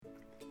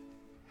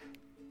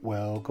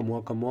Welcome,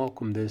 welcome,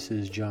 welcome. This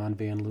is John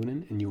Van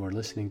Lunen, and you are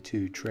listening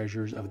to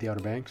Treasures of the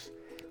Outer Banks.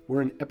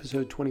 We're in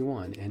episode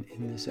 21, and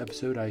in this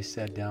episode, I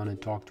sat down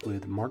and talked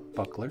with Mark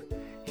Buckler.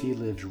 He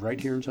lives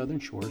right here in Southern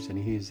Shores, and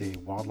he is a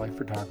wildlife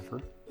photographer.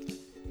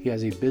 He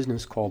has a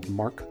business called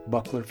Mark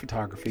Buckler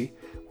Photography,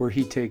 where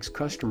he takes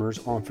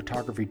customers on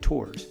photography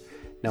tours.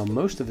 Now,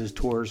 most of his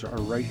tours are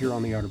right here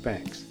on the Outer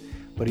Banks,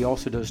 but he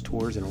also does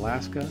tours in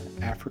Alaska,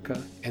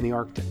 Africa, and the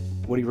Arctic.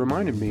 What he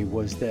reminded me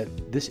was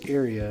that this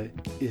area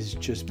is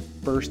just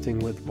bursting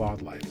with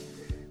wildlife.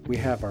 We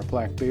have our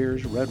black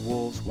bears, red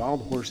wolves,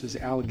 wild horses,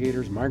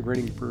 alligators,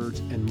 migrating birds,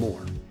 and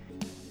more.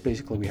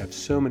 Basically, we have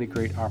so many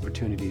great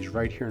opportunities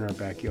right here in our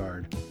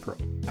backyard for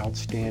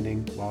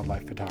outstanding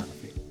wildlife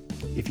photography.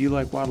 If you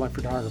like wildlife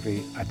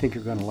photography, I think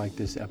you're going to like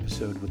this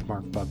episode with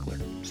Mark Buckler.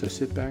 So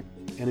sit back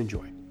and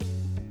enjoy.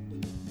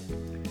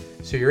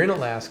 So you're in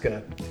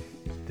Alaska.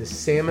 The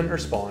salmon are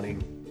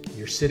spawning.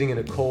 You're sitting in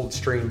a cold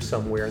stream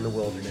somewhere in the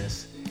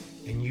wilderness,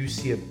 and you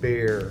see a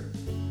bear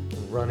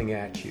running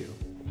at you.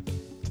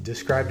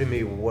 Describe to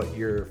me what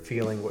you're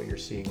feeling, what you're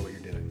seeing, what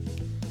you're doing.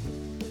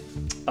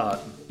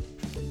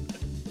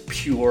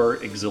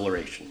 Pure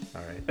exhilaration.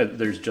 All right.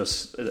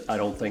 I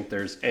don't think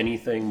there's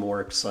anything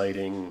more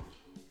exciting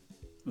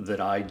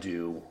that I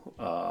do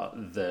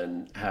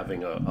than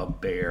having a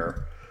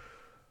bear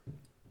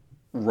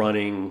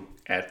running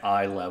at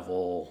eye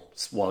level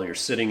while you're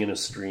sitting in a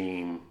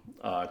stream,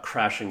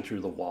 crashing through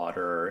the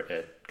water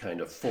at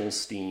kind of full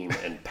steam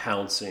and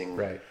pouncing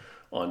Right.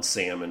 on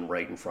salmon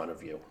right in front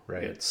of you.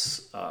 Right.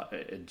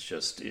 It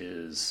just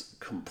is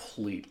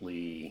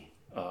completely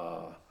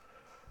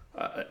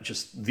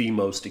just the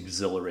most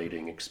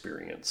exhilarating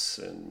experience,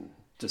 and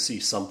to see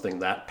something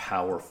that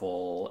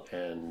powerful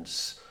and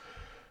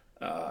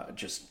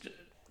just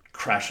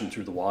crashing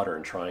through the water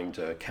and trying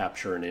to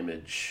capture an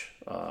image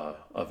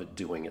of it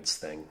doing its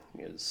thing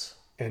is.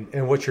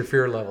 And what's your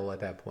fear level at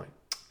that point?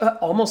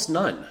 Almost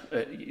none.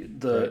 Right.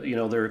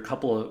 There are a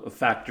couple of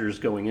factors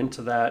going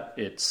into that.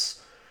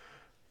 It's,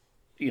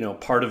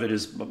 part of it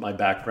is my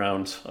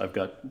background. I've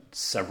got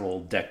several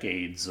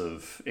decades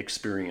of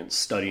experience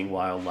studying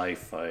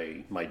wildlife.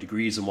 My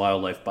degree's in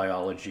wildlife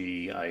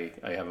biology. I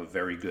have a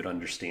very good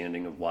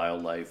understanding of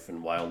wildlife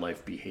and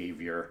wildlife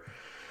behavior.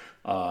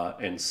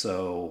 And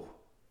so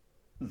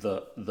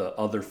the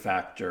other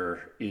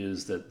factor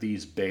is that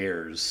these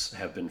bears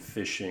have been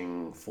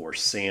fishing for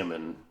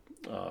salmon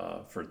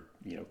for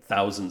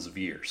thousands of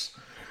years,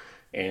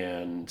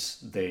 and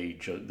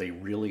they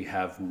really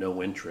have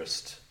no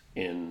interest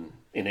in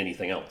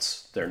anything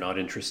else. They're not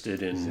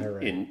interested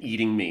in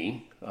eating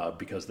me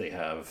because they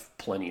have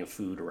plenty of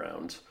food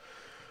around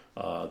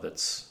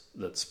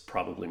that's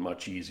probably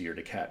much easier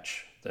to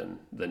catch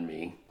than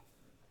me.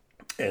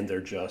 And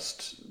they're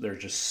just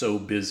so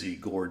busy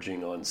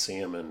gorging on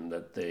salmon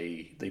that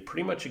they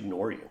pretty much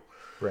ignore you.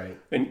 Right.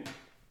 And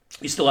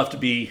you still have to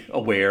be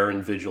aware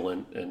and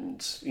vigilant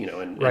and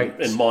Right.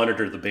 and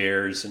monitor the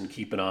bears and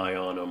keep an eye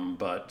on them.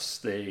 But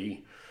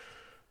they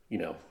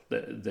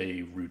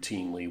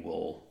routinely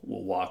will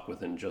walk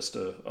within just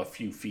a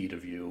few feet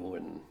of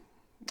you.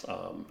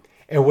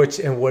 And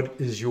what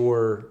is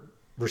your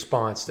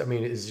response? I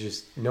mean, is it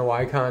just no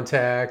eye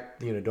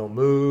contact, don't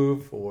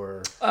move,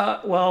 or?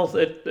 I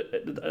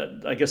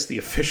guess the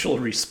official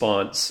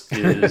response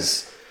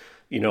is,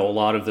 a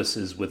lot of this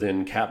is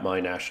within Katmai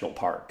National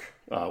Park,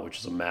 which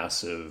is a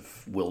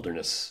massive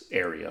wilderness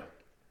area.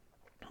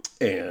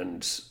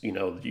 And,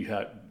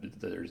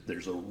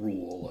 there's a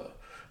rule,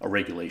 a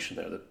regulation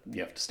there that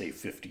you have to stay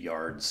 50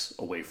 yards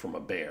away from a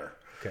bear.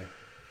 Okay.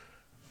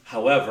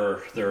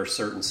 However, there are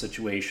certain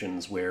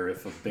situations where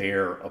if a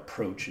bear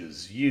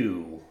approaches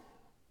you,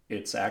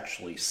 it's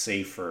actually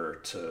safer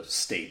to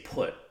stay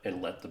put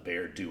and let the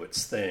bear do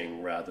its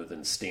thing rather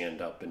than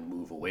stand up and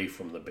move away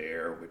from the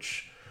bear,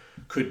 which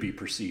could be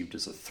perceived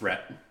as a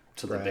threat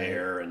to the Right.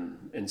 bear.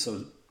 And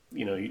so,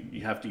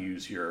 you have to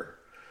use your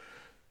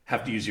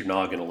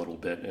noggin a little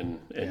bit and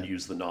Yeah.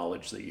 use the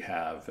knowledge that you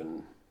have.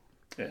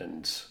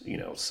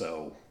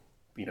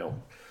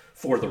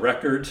 For the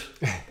record,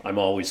 I'm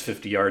always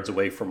 50 yards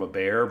away from a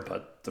bear,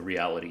 but the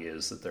reality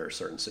is that there are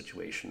certain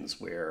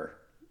situations where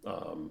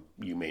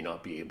you may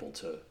not be able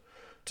to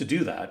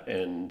do that,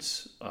 and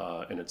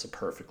it's a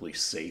perfectly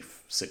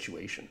safe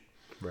situation.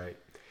 Right.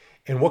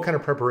 And what kind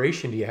of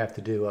preparation do you have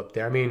to do up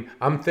there? I mean,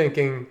 I'm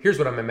thinking, here's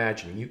what I'm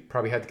imagining. You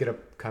probably had to get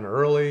up kind of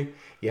early.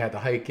 You had to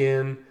hike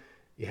in.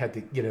 You had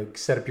to,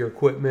 set up your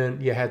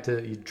equipment. You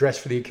dress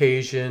for the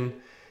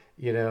occasion.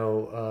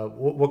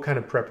 What kind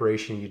of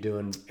preparation are you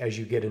doing as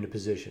you get into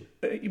position?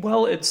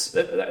 Well,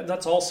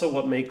 that's also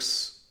what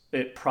makes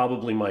it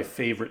probably my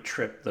favorite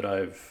trip that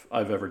I've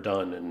ever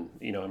done,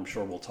 and I'm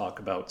sure we'll talk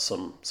about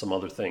some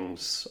other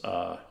things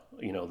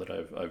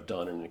that I've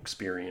done and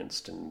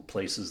experienced and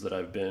places that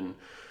I've been.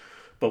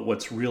 But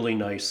what's really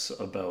nice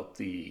about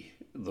the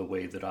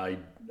way that I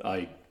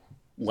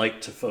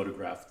like to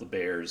photograph the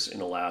bears in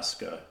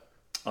Alaska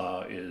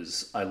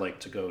is I like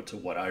to go to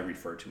what I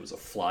refer to as a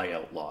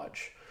fly-out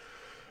lodge.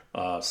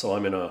 So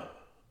I'm in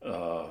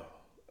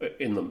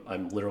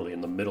I'm literally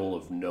in the middle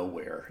of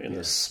nowhere in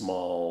this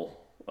small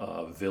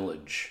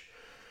village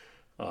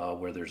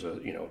where there's a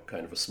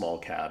kind of a small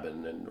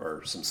cabin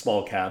or some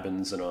small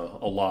cabins and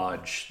a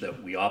lodge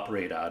that we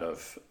operate out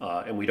of,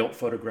 and we don't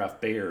photograph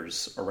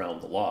bears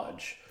around the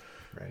lodge.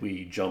 Right.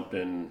 We jump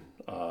in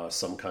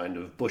some kind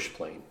of bush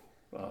plane,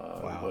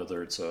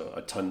 whether it's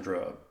a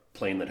tundra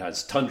plane that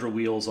has tundra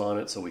wheels on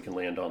it, so we can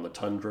land on the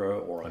tundra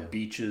or on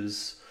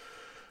beaches.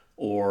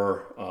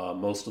 Or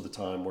most of the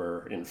time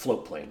we're in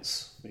float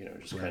planes,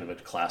 just kind of a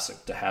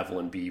classic de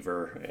Havilland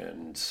Beaver,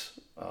 and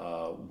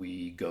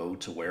we go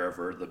to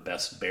wherever the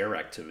best bear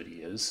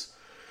activity is,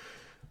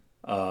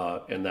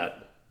 and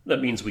that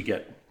means we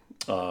get,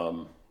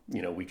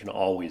 we can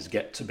always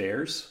get to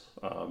bears,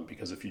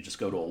 because if you just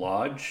go to a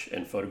lodge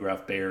and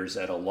photograph bears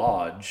at a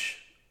lodge,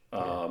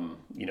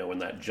 in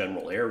that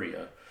general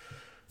area,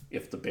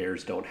 if the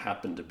bears don't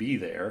happen to be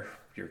there,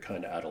 you're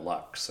kind of out of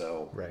luck.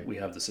 So we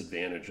have this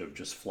advantage of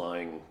just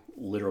flying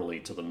literally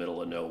to the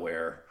middle of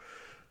nowhere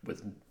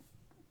with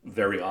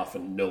very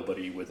often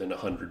nobody within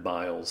 100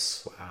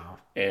 miles. Wow.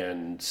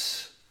 And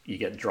you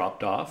get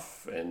dropped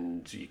off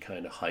and you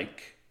kind of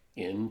hike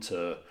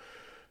into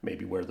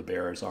maybe where the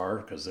bears are,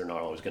 because they're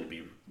not always going to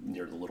be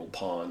near the little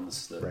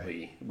ponds that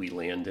we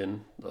land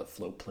in, the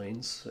float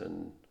planes.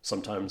 And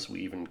sometimes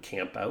we even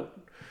camp out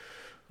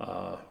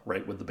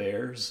right with the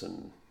bears,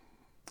 and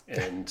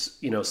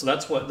so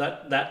that's what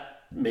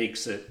that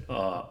makes it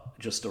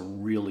just a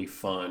really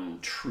fun,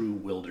 true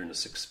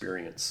wilderness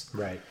experience.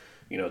 Right.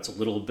 It's a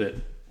little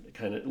bit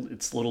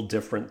it's a little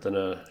different than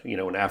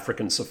an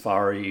African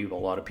safari a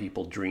lot of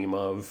people dream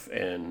of,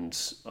 and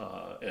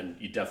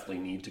you definitely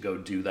need to go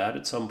do that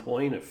at some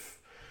point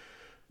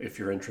if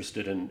you're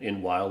interested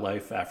in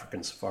wildlife.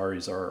 African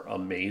safaris are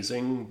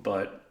amazing,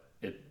 but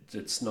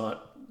it's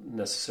not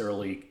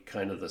necessarily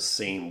kind of the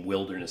same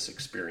wilderness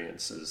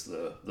experience as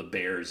the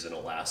bears in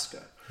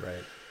Alaska.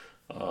 Right.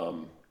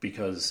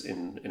 Because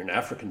in an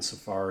African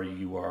safari,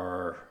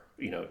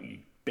 you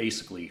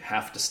basically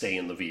have to stay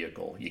in the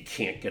vehicle. You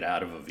can't get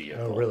out of a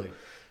vehicle. Oh, really?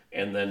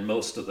 And then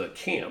most of the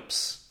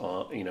camps,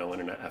 in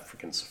an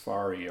African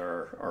safari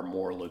are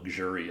more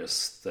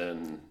luxurious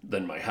than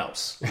my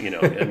house.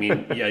 I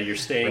mean, you're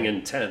staying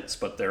in tents,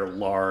 but they're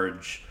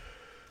large,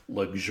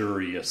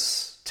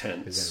 luxurious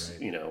tents,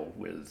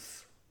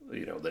 with,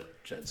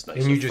 that's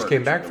nice. And you just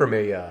came back from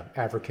a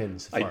African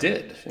safari. I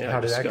did. Yeah, How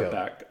did that go?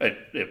 Back.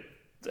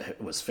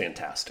 It was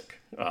fantastic.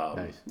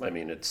 Nice. I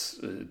mean,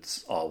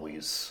 it's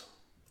always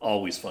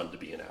fun to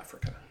be in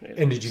Africa.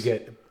 And did you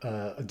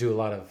do a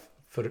lot of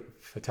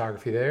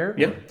photography there?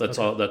 Yeah, that's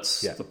all.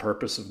 That's the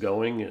purpose of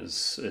going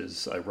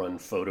is I run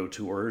photo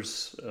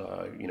tours,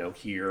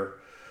 here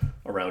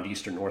around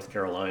Eastern North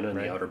Carolina and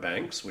the Outer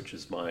Banks, which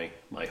is my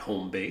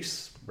home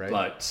base. Right.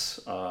 But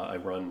I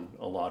run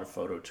a lot of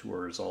photo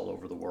tours all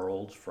over the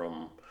world,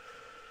 from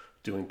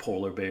doing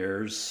polar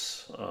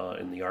bears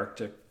in the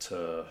Arctic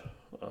to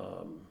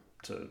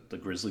the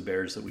grizzly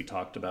bears that we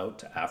talked about,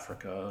 to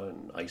Africa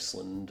and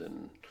Iceland.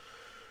 And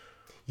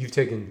you've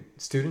taken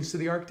students to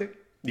the Arctic?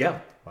 Yeah.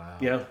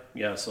 Wow.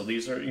 Yeah. So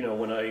these are,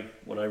 when I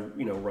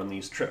run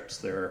these trips,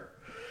 they're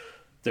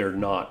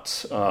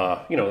not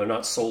they're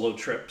not solo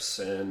trips,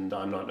 and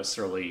I'm not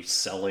necessarily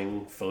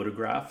selling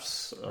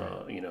photographs.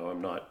 Right.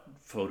 I'm not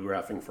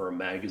photographing for a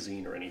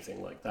magazine or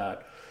anything like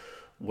that.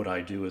 What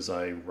I do is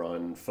I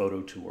run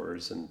photo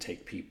tours and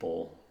take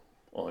people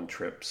on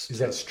trips. Is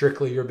that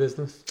strictly your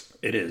business?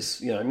 It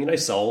is. Yeah. I mean, I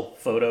sell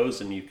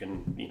photos, and you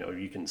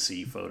can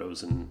see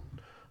photos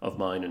of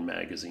mine in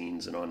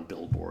magazines and on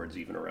billboards,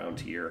 even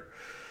around here.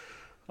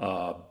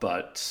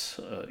 But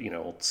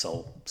I'll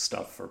sell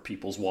stuff for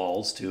people's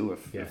walls too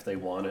if they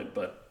want it.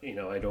 But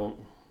I don't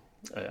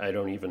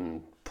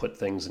even put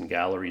things in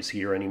galleries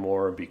here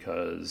anymore,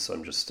 because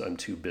I'm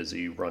too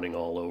busy running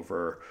all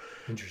over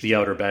the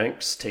Outer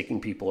Banks,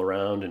 taking people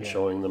around and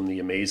showing them the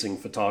amazing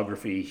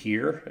photography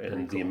here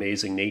and the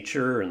amazing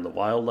nature and the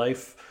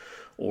wildlife,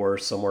 or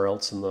somewhere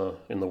else in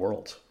the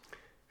world.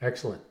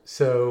 Excellent.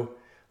 So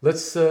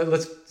let's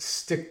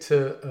stick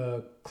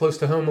to close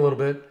to home a little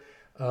bit.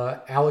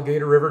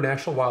 Alligator River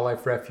National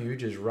Wildlife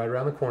Refuge is right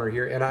around the corner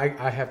here, and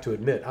I have to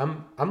admit,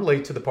 I'm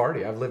late to the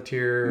party. I've lived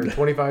here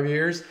 25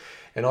 years,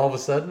 and all of a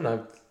sudden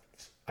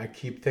I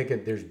keep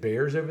thinking there's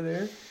bears over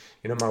there.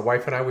 My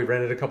wife and I, we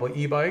rented a couple of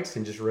e-bikes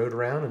and just rode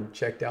around and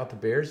checked out the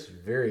bears.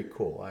 Very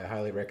cool. I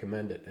highly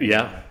recommend it. And,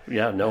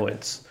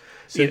 it's.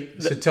 So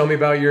tell me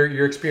about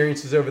your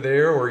experiences over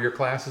there, or your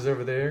classes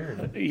over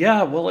there.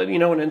 Yeah, well,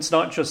 and it's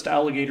not just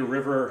Alligator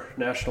River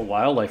National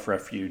Wildlife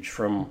Refuge.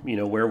 From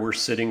where we're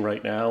sitting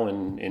right now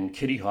in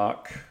Kitty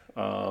Hawk,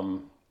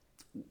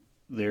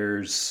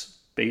 there's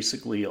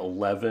basically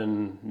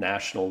 11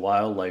 national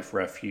wildlife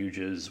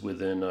refuges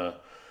within a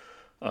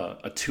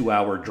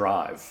 2-hour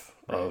drive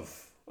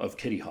of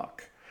Kitty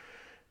Hawk,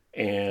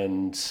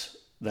 and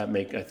that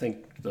I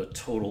think the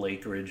total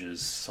acreage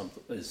is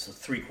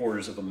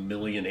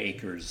 750,000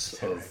 acres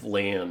of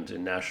land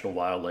in national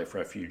wildlife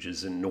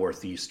refuges in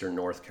northeastern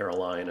North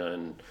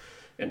Carolina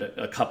and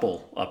a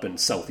couple up in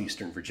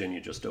southeastern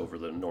Virginia, just over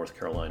the North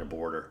Carolina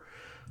border.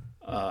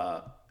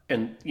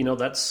 And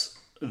that's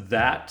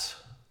that.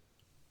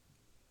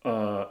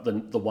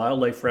 The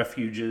wildlife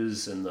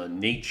refuges and the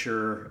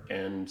nature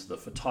and the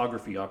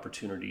photography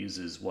opportunities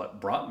is what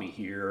brought me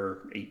here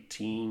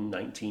 18,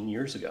 19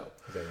 years ago.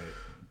 Is that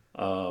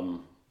right?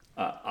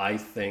 I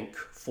think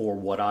for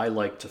what I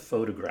like to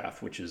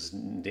photograph, which is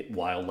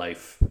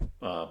wildlife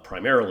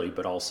primarily,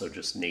 but also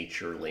just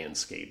nature,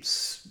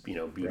 landscapes,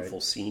 beautiful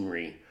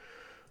scenery,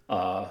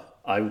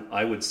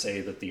 I would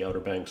say that the Outer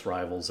Banks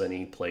rivals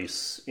any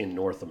place in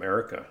North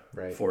America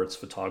for its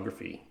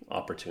photography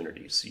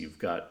opportunities. You've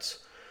got,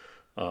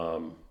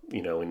 in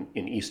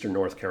eastern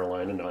North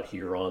Carolina, not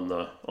here on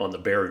the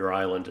barrier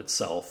island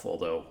itself,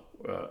 although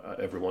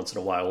every once in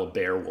a while a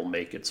bear will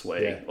make its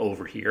way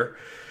over here,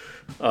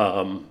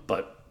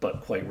 but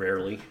quite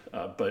rarely.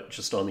 But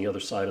just on the other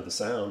side of the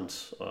Sound,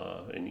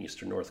 in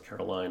eastern North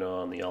Carolina,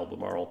 on the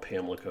Albemarle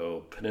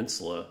Pamlico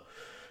Peninsula,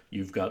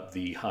 you've got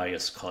the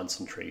highest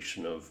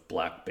concentration of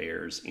black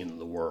bears in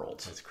the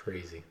world. That's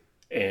crazy.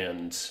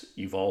 And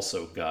you've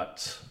also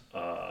got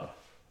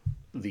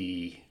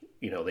they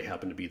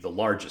happen to be the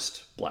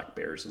largest black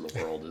bears in the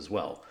world as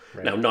well.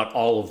 Now, not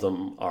all of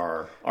them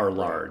are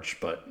large,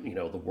 but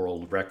the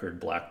world record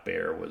black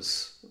bear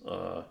is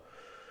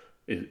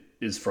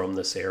from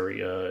this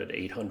area at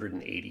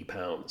 880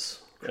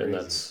 pounds. Crazy. And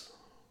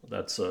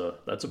that's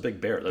a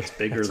big bear. That's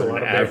bigger than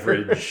an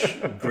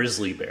average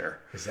grizzly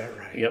bear. Is that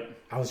right? Yep.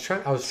 I was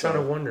trying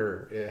to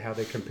wonder how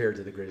they compared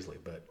to the grizzly,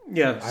 but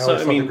yeah, I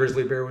always thought the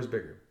grizzly bear was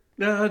bigger.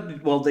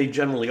 Well, they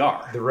generally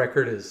are. The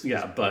record is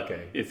but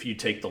okay. If you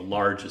take the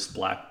largest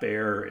black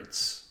bear,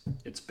 it's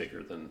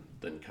bigger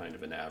than kind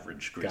of an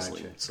average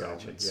grizzly.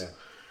 Gotcha.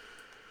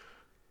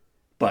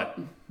 But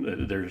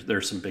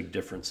there's some big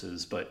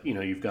differences. But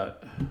you've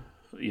got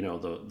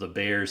the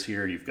bears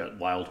here. You've got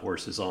wild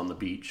horses on the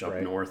beach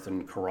up north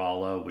in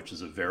Kerala, which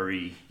is a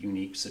very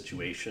unique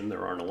situation.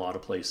 There aren't a lot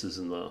of places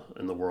in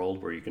the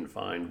world where you can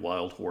find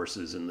wild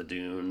horses in the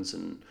dunes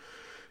and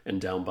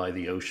down by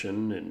the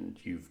ocean. And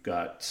you've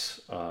got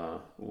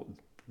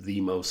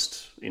the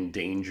most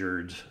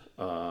endangered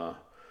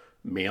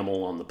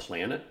mammal on the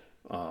planet,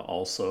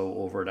 also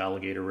over at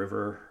Alligator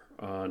River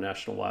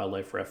National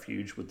Wildlife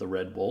Refuge with the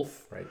red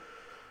wolf. Right.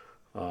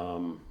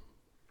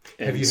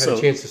 Have you had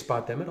a chance to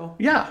spot them at all?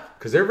 Yeah,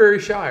 because they're very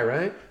shy,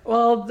 right?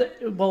 Well,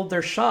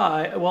 they're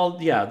shy. Well,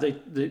 yeah,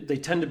 they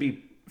tend to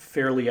be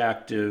fairly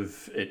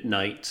active at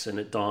night and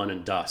at dawn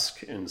and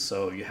dusk, and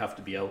so you have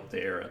to be out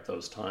there at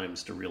those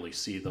times to really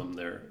see them.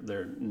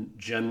 They're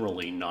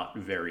generally not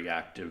very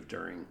active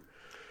during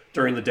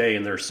the day,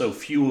 and there's so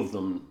few of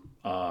them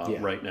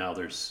right now.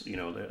 There's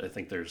I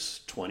think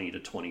there's 20 to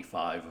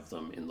 25 of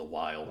them in the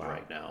wild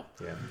right now.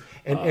 Yeah,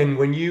 and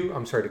when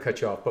I'm sorry to cut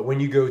you off, but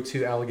when you go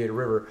to Alligator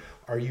River,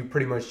 are you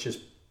pretty much just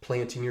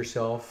planting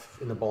yourself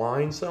in the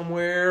blind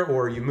somewhere,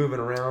 or are you moving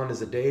around as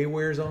the day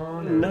wears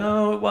on? Or?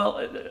 No,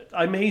 well,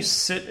 I may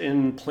sit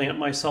and plant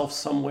myself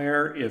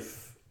somewhere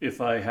if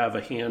I have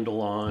a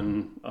handle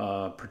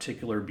on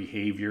particular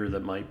behavior that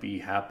might be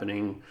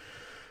happening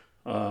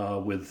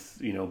with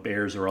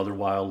bears or other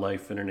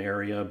wildlife in an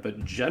area.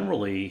 But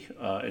generally,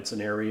 it's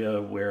an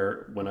area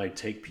where when I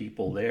take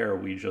people there,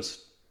 we just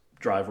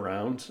drive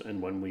around,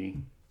 and when we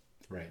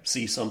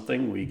see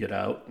something, we get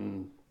out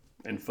and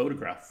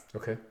photograph.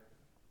 Okay.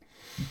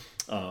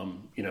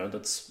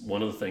 That's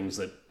one of the things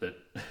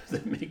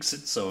that makes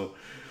it so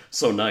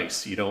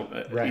nice. You don't,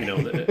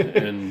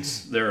 and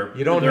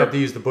you don't have to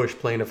use the bush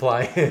plane to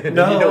fly in.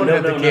 No, you don't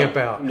have to camp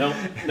out. No,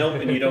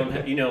 and you don't,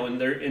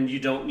 and you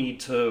don't need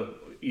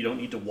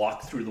to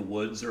walk through the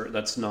woods, or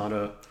that's not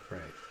a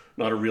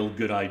real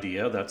good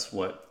idea. That's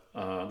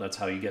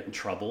how you get in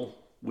trouble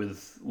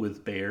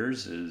with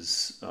bears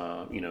is,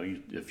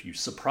 if you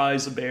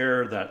surprise a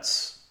bear,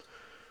 that's,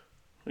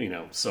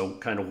 so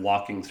kind of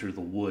walking through the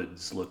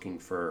woods looking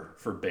for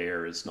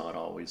bear is not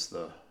always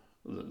the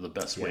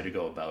best way to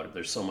go about it.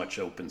 There's so much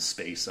open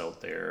space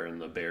out there,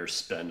 and the bears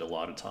spend a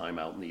lot of time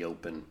out in the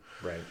open.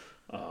 Right.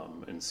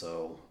 And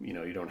so,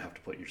 you don't have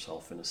to put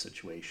yourself in a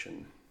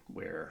situation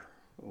where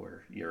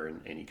you're in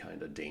any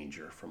kind of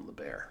danger from the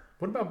bear.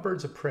 What about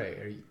birds of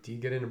prey? Do you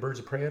get into birds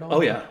of prey at all?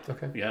 Oh, yeah.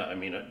 Okay. Yeah, I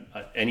mean,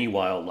 any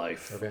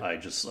wildlife, I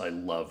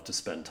love to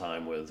spend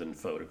time with and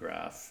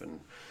photograph. And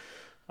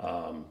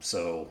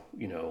so,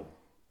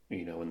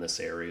 in this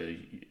area,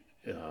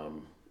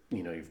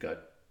 you've got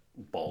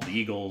bald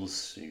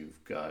eagles,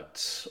 you've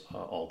got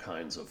all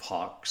kinds of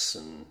hawks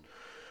and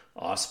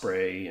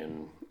osprey,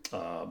 and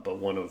but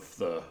one of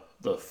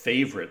the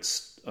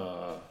favorites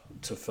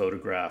to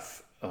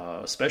photograph,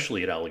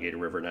 especially at Alligator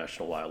River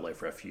National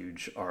Wildlife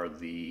Refuge, are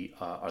the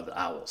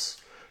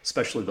owls,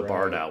 especially the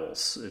barred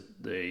owls.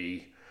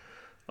 They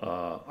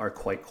are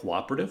quite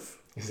cooperative.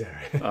 Is that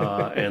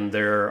right? And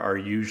there are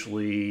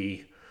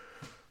usually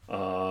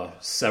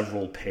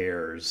several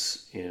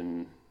pairs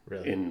in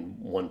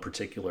one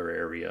particular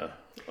area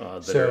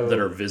that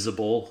are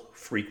visible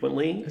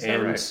frequently. Is that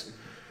right?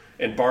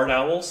 And barred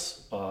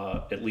owls,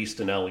 at least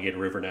in Alligator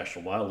River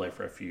National Wildlife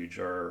Refuge,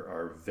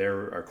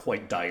 are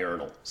quite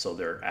diurnal. So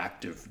they're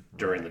active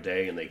during the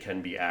day, and they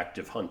can be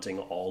active hunting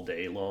all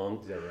day long.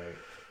 Is that right?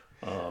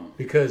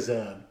 Because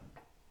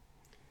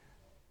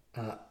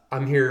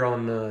I'm here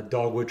on the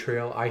Dogwood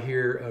Trail. I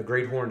hear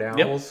great horned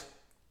owls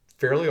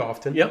fairly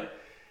often. Yep.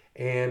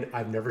 And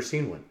I've never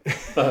seen one.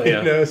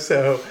 Yeah.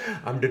 So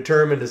I'm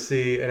determined to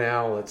see an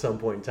owl at some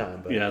point in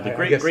time. But yeah, the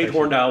great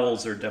horned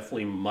owls are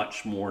definitely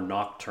much more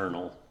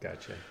nocturnal.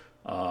 Gotcha.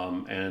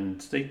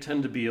 And they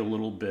tend to be a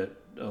little bit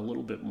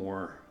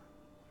more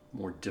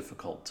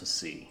difficult to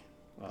see.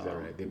 Is that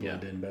right? They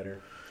blend in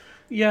better.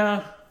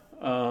 Yeah.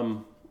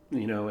 And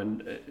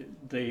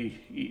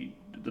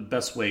the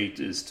best way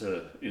is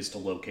to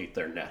locate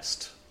their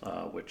nest,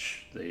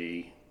 which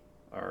they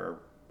are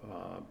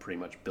pretty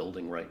much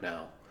building right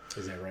now.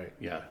 Is that right?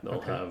 Yeah,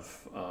 they'll have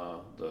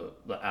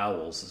the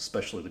owls,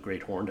 especially the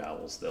great horned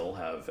owls. They'll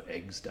have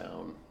eggs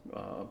down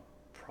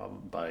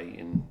probably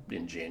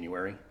in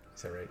January.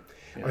 Is that right?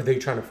 Yeah. Are they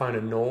trying to find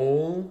a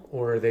knoll,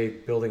 or are they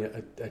building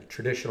a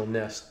traditional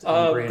nest?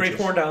 In Great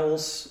horned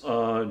owls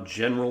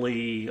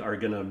generally are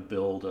going to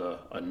build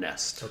a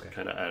nest,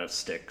 kind of out of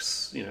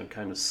sticks.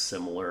 Kind of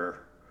similar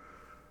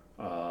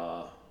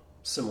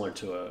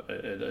to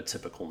a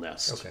typical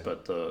nest. Okay.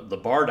 But the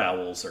barred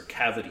owls are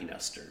cavity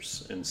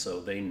nesters, and so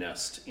they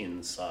nest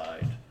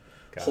inside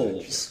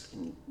holes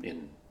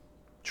in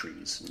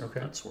trees and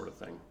that sort of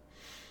thing.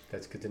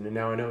 That's good to know.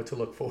 Now I know what to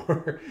look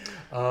for.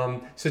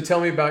 So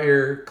tell me about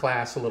your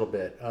class a little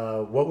bit.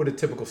 What would a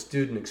typical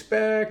student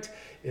expect?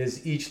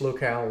 Is each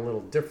locale a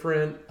little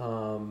different?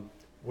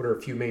 What are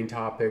a few main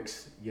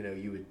topics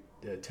you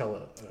would tell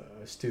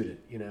a student?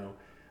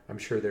 I'm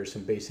sure there's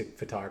some basic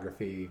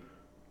photography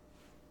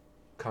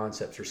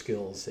concepts or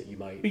skills that you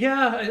might...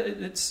 Yeah,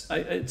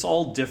 it's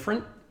all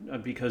different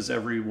because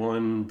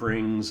everyone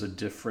brings a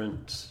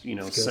different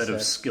set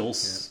of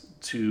skills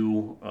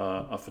to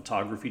a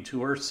photography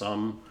tour.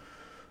 Some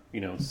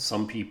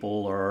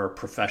people are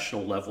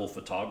professional level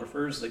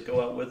photographers that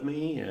go out with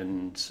me,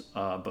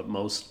 but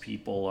most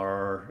people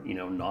are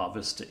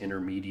novice to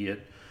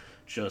intermediate,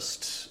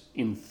 just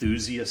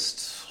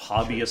enthusiast,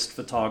 hobbyist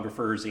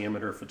photographers,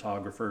 amateur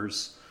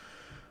photographers,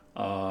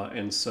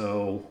 and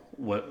so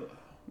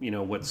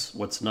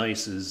what's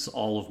nice is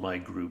all of my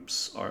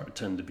groups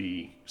tend to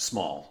be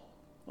small.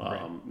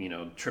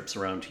 Right. Trips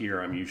around here,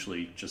 I'm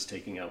usually just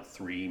taking out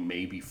 3,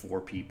 maybe 4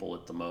 people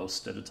at the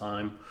most at a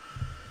time.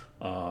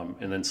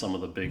 And then some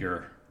of the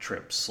bigger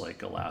trips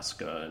like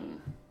Alaska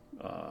and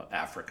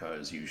Africa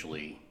is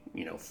usually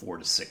 4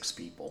 to 6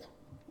 people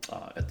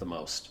at the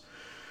most.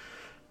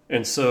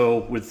 And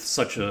so with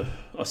such a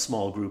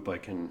small group, I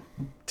can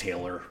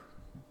tailor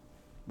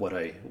what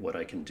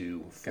I can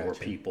do for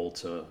people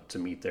to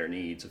meet their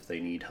needs. If they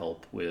need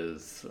help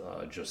with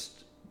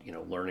just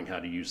learning how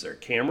to use their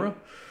camera,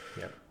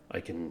 I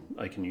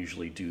can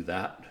usually do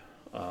that.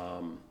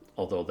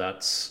 Although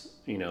that's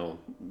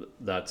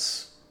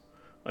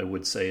I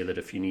would say that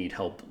if you need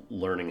help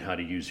learning how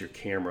to use your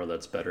camera,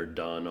 that's better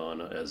done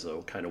as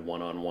a kind of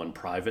one-on-one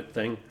private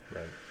thing.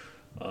 Right.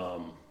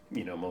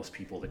 Most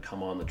people that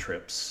come on the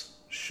trips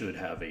should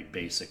have a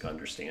basic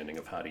understanding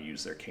of how to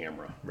use their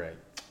camera. Right.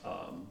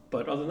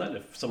 But other than that,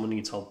 if someone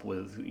needs help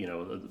with,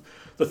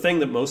 the thing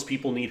that most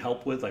people need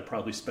help with, I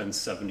probably spend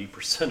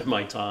 70% of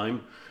my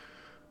time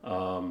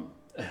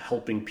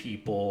helping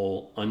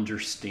people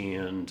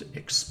understand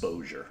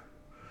exposure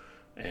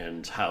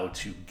and how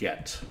to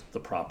get the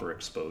proper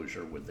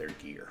exposure with their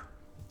gear.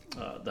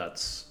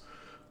 That's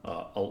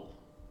a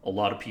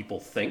lot of people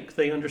think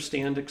they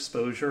understand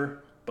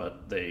exposure,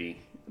 but they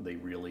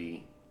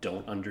really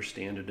don't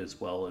understand it as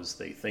well as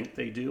they think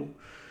they do.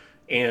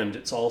 And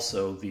it's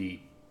also the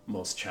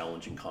most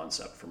challenging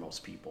concept for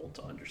most people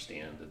to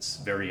understand. It's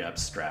very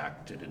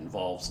abstract. It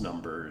involves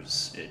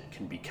numbers. It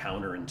can be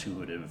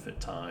counterintuitive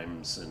at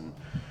times,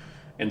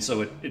 and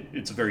so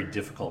it's a very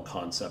difficult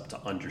concept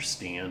to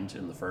understand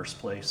in the first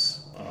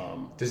place.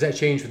 Does that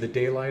change with the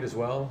daylight as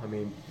well? I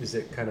mean, is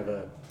it kind of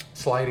a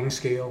sliding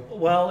scale?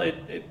 Well,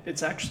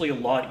 it's actually a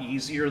lot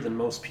easier than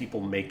most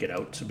people make it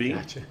out to be.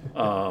 Gotcha.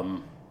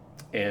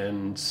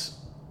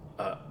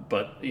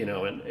 But you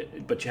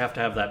have to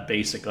have that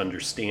basic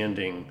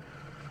understanding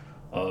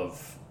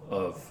of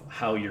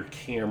how your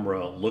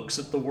camera looks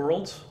at the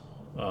world,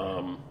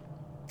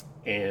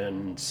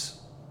 and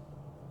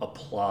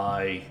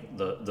apply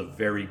the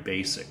very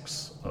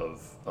basics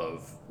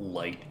of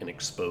light and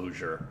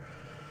exposure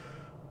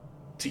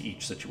to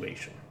each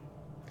situation.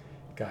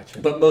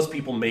 Gotcha. But most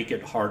people make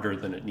it harder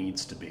than it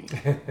needs to be.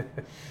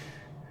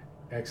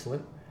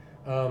 Excellent.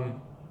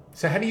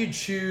 So how do you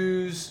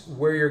choose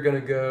where you're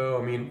going to go?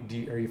 I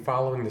mean, are you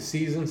following the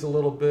seasons a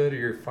little bit, or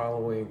you're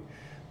following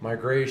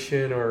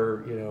migration,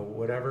 or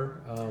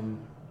whatever?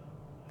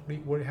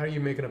 How are you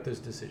making up those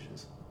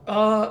decisions?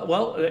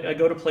 Well, I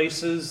go to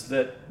places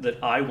that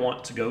I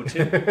want to go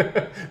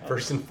to.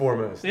 First and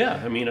foremost.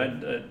 Yeah, I mean,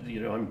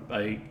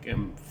 I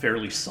am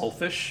fairly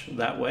selfish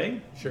that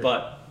way. Sure.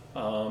 But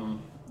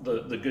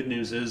the good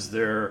news is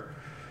there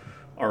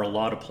are a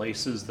lot of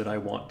places that I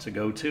want to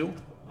go to,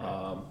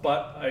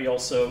 but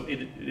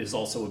it is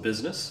also a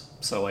business,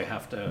 so I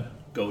have to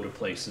go to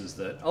places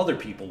that other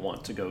people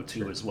want to go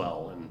to as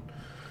well,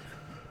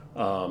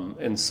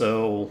 and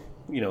so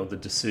the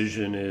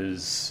decision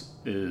is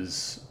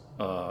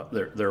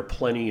there are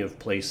plenty of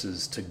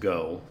places to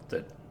go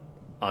that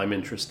I'm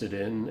interested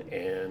in,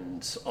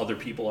 and other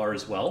people are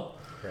as well.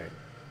 Right.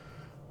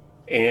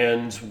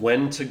 And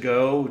when to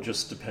go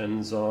just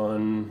depends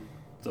on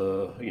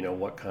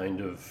what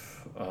kind of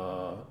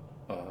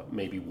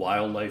maybe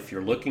wildlife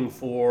you're looking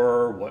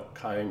for, what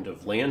kind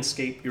of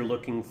landscape you're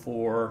looking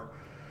for,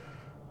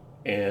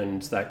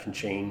 and that can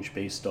change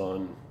based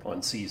on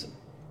season.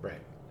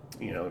 Right.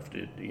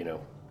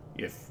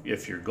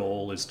 If your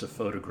goal is to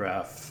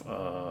photograph,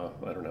 the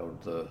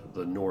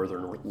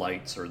northern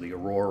lights or the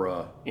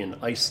aurora in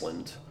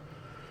Iceland,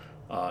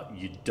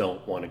 you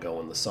don't want to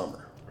go in the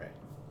summer, right?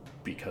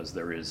 Because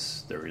there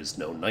is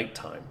no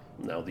nighttime.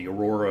 Now the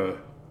aurora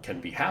can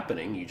be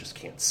happening, you just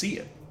can't see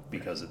it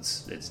because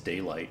it's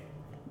daylight,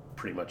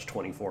 pretty much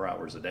 24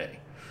 hours a day,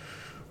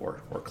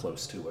 or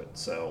close to it.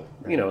 So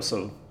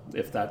so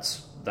if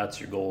that's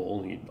your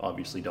goal, you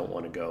obviously don't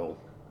want to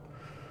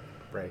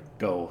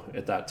go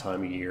at that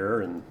time of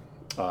year. And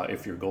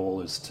if your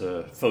goal is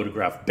to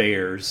photograph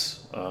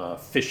bears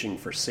fishing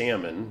for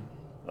salmon,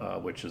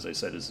 which, as I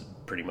said, is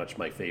pretty much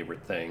my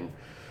favorite thing,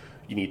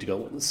 you need to go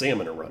when the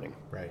salmon are running.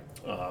 Right.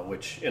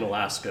 Which in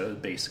Alaska,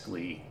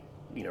 basically,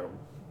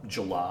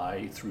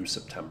 July through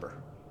September.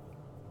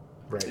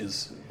 Right.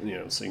 Is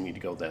so you need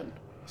to go then.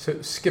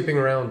 So skipping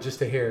around just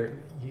a hair,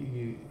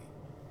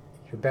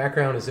 your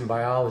background is in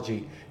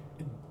biology.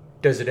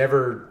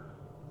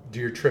 Do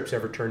your trips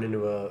ever turn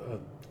into a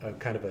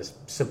kind of a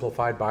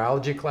simplified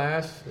biology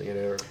this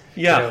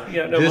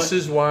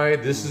is why,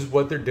 this is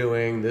what they're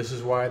doing, this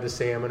is why the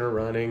salmon are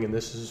running, and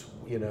this is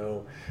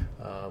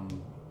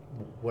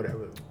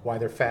whatever, why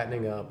they're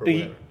fattening up or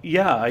whatever?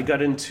 Yeah, I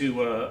got into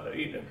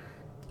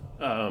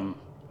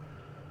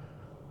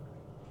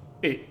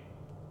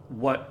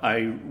what I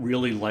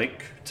really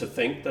like to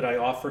think that I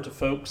offer to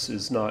folks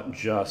is not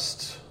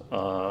just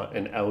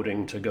an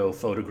outing to go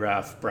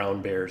photograph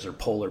brown bears or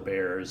polar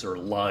bears or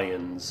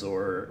lions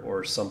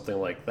or something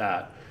like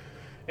that.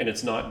 And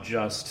it's not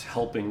just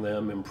helping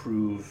them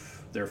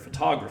improve their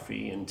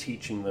photography and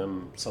teaching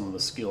them some of the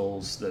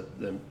skills that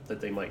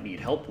they might need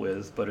help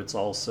with, but it's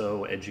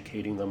also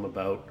educating them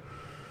about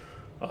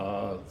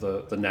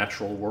the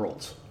natural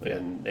world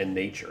and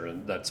nature.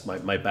 And that's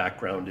my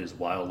background is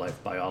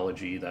wildlife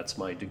biology. That's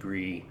my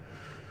degree.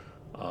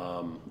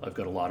 I've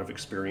got a lot of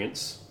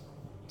experience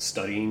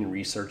studying and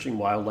researching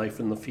wildlife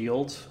in the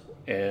field,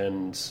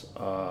 and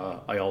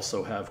I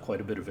also have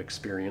quite a bit of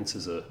experience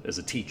as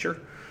a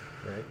teacher,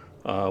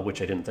 right.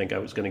 Which I didn't think I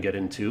was going to get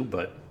into,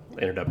 but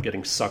I ended up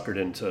getting suckered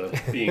into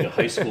being a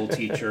high school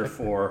teacher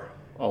for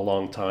a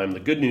long time. The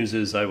good news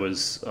is I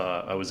was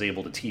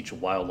able to teach a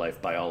wildlife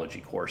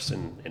biology course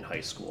in high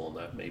school, and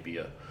that may be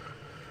a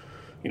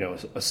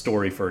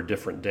story for a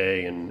different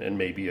day and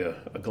maybe a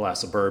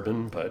glass of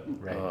bourbon, but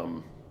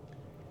right.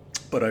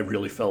 But I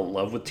really fell in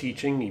love with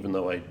teaching, even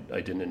though I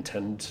didn't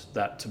intend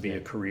that to be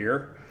a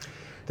career.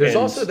 There's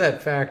also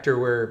that factor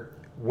where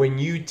when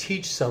you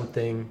teach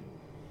something,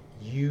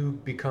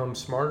 you become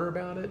smarter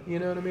about it, you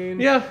know what I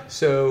mean? Yeah.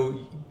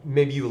 So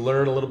maybe you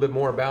learn a little bit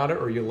more about it,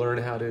 or you learn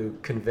how to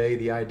convey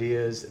the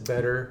ideas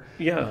better.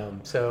 Yeah.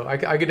 So I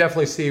could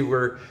definitely see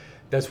where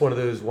that's one of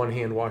those one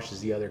hand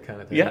washes the other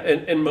kind of thing. Yeah,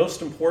 and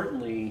most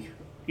importantly,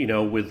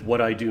 with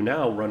what I do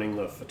now, running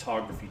the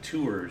photography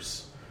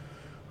tours,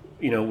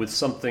 with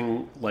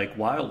something like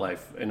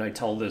wildlife, and I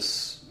tell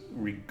this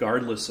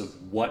regardless of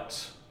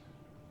what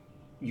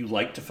you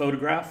like to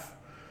photograph,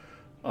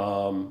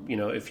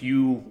 if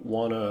you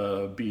want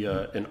to be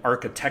an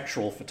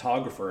architectural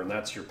photographer and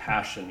that's your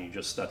passion,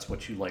 that's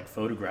what you like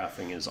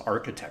photographing is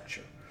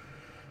architecture.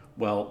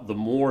 Well, the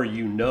more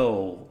you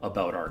know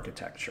about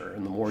architecture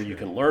and the more you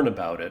can learn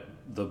about it,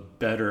 the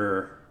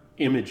better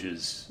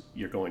images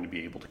you're going to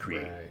be able to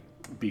create. Right.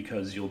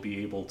 Because you'll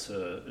be able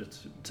to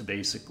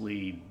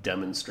basically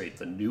demonstrate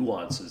the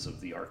nuances of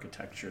the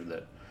architecture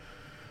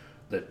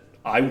that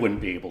I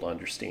wouldn't be able to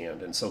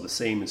understand. And so the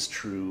same is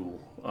true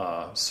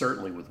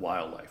certainly with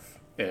wildlife.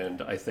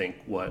 And I think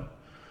what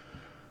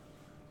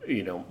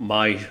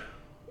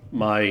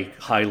my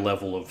high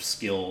level of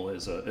skill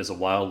as a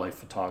wildlife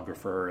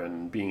photographer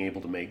and being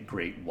able to make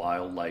great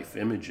wildlife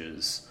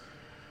images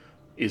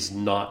is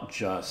not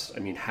just,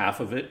 half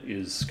of it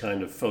is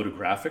kind of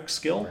photographic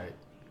skill. Right.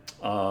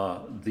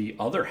 The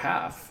other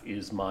half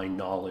is my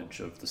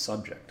knowledge of the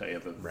subject. I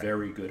have a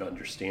very good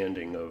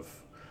understanding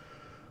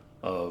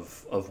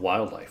of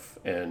wildlife,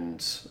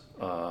 and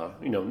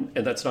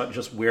and that's not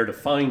just where to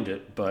find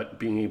it, but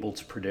being able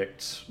to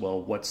predict,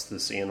 well, what's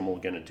this animal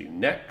going to do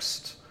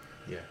next?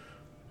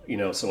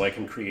 Yeah. So I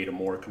can create a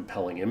more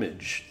compelling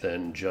image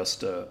than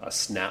just a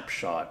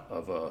snapshot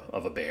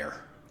of a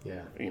bear.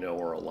 Yeah.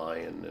 Or a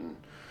lion, and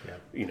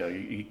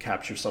you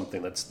capture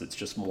something that's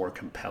just more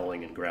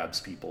compelling and grabs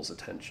people's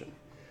attention.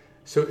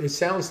 So it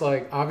sounds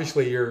like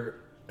obviously you're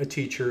a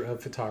teacher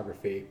of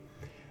photography,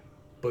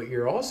 but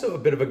you're also a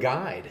bit of a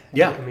guide.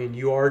 Yeah. I mean,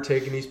 you are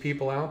taking these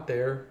people out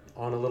there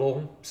on a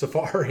little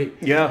safari.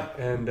 Yeah.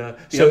 And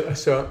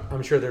so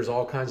I'm sure there's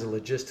all kinds of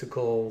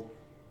logistical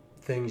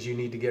things you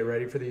need to get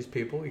ready for these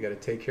people. You got to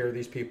take care of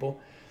these people.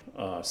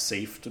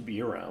 Safe to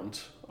be around.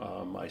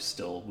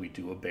 We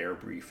do a bear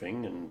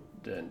briefing and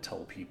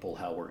tell people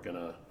how we're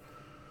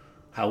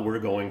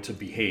going to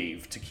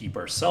behave to keep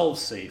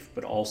ourselves safe,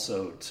 but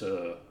also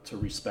to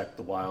respect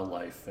the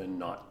wildlife and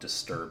not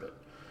disturb it.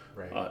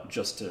 Right.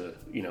 Just to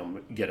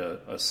get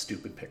a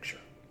stupid picture.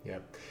 Yeah.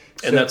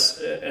 And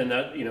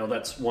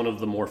that's one of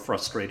the more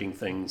frustrating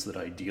things that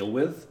I deal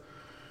with.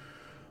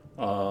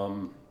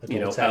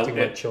 Acting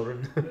like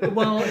children.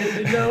 Well,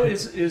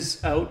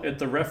 is out at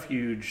the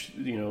refuge.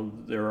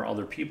 There are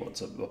other people.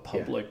 It's a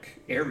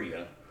public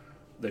area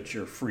that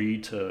you're free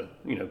to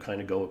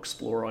kind of go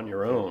explore on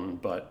your own.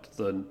 But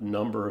the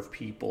number of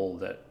people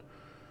that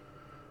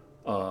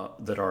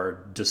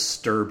are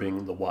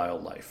disturbing the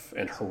wildlife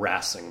and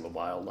harassing the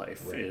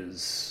wildlife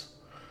is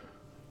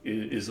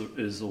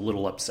a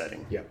little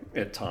upsetting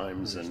at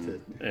times,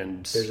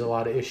 and there's a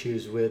lot of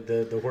issues with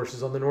the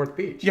horses on the North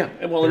Beach. Yeah,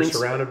 well, they're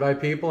surrounded by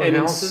people and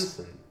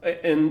houses,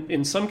 and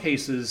in some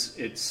cases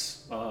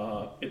it's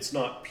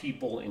not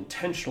people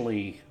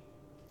intentionally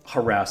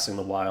harassing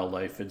the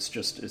wildlife. It's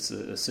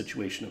a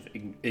situation of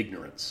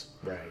ignorance,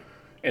 right?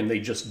 And they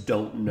just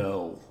don't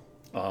know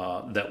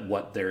that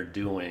what they're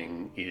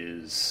doing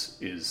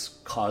is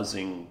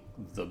causing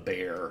the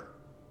bear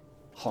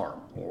harm,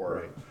 or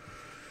right.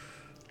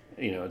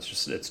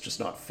 It's just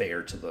not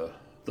fair to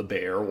the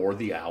bear or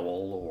the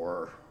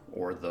owl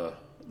or the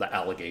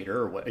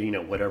alligator, or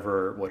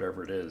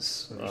whatever it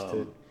is.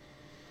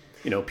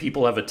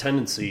 People have a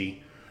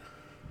tendency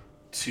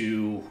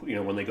to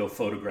when they go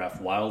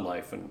photograph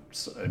wildlife, and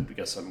so I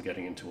guess I'm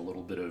getting into a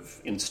little bit of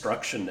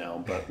instruction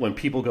now, but when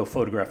people go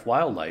photograph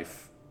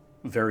wildlife,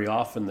 very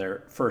often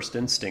their first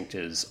instinct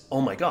is,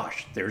 oh my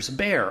gosh, there's a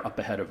bear up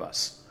ahead of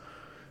us.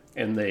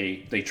 And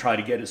they try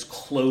to get as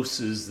close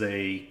as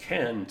they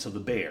can to the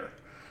bear.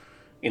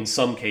 In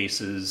some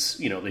cases,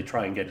 they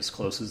try and get as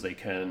close as they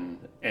can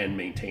and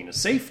maintain a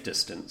safe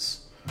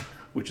distance,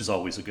 which is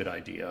always a good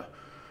idea.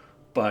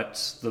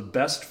 But the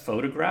best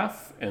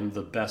photograph and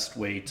the best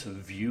way to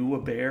view a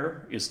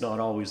bear is not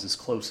always as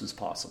close as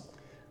possible.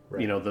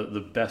 Right.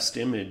 The best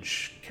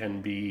image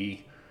can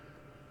be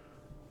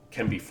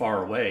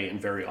far away, and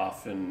very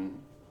often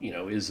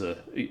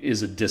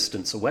is a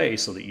distance away,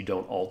 so that you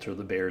don't alter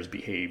the bear's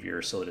behavior,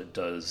 so that it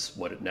does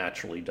what it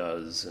naturally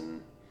does,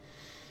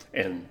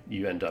 and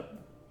you end up,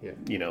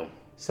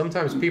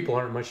 Sometimes people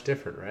aren't much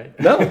different, right?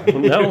 No.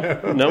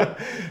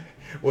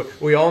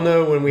 We all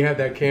know when we have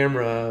that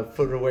camera a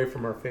foot away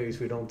from our face,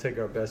 we don't take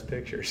our best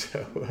pictures,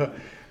 so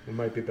we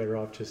might be better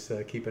off just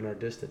keeping our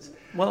distance.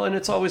 Well, and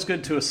it's always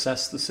good to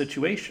assess the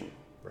situation.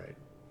 Right.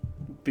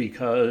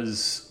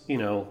 Because,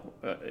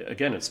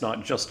 again, it's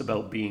not just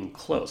about being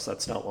close.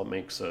 That's not what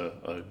makes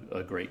a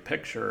great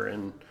picture.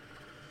 And,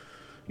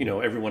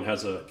 everyone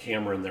has a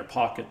camera in their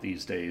pocket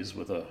these days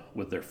with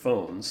their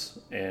phones.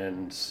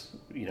 And,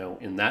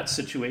 in that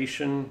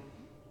situation,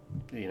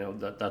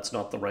 that's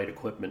not the right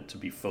equipment to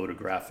be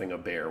photographing a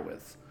bear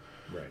with.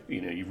 Right.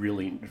 You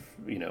really,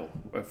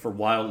 for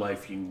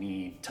wildlife, you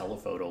need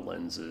telephoto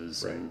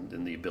lenses, right.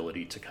 and the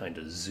ability to kind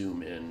of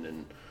zoom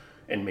in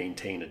and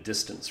maintain a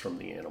distance from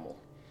the animal.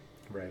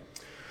 Right.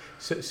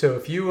 So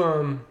if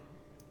you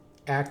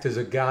act as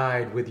a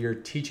guide with your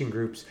teaching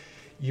groups,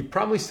 you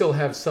probably still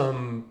have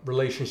some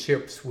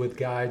relationships with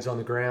guides on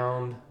the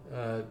ground,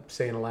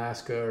 say in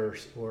Alaska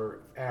or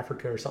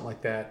Africa or something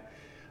like that.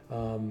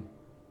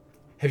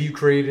 Have you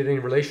created any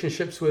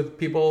relationships with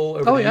people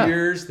over the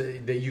years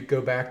that you go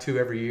back to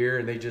every year,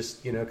 and they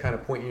just kind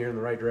of point you in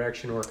the right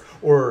direction,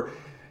 or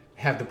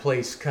have the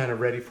place kind of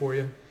ready for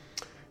you?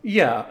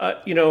 Yeah,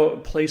 a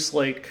place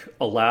like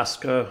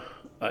Alaska,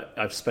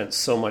 I've spent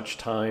so much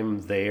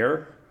time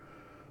there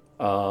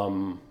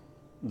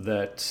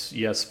that,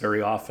 yes,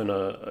 very often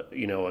a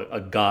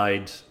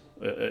guide,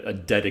 a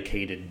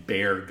dedicated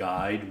bear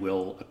guide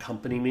will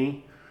accompany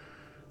me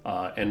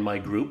and my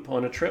group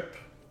on a trip.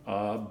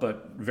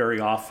 But very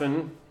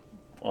often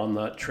on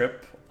that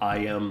trip, I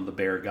am the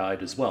bear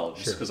guide as well,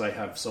 just because I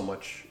have so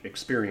much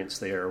experience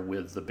there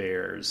with the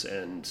bears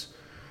and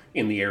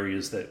in the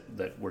areas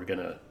that we're going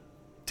to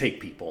take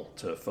people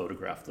to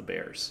photograph the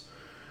bears.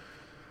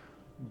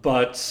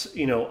 But,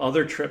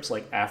 other trips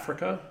like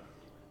Africa,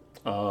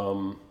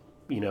 in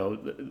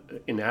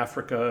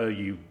Africa,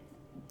 you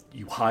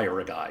hire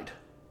a guide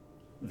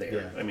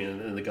there. Yeah.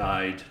 And the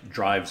guide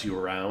drives you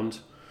around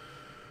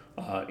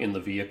in the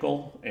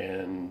vehicle,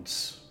 and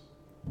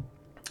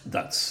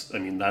that's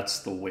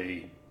the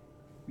way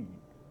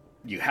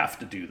you have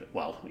to do that.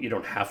 Well, you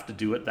don't have to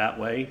do it that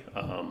way.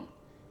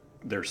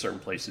 There are certain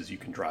places you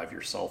can drive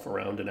yourself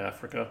around in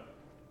Africa.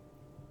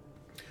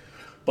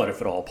 But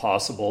if at all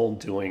possible,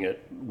 doing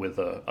it with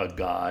a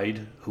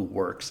guide who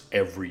works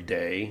every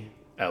day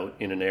out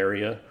in an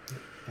area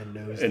and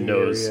knows and the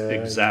knows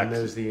area, exact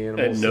and knows the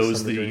animals, and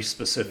knows the degree.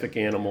 specific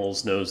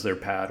animals, knows their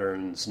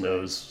patterns,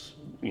 knows,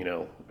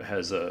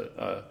 has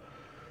a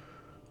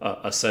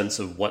sense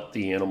of what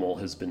the animal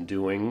has been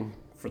doing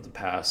for the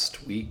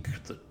past week,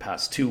 the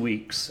past 2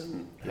 weeks,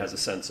 and has a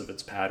sense of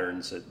its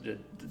patterns.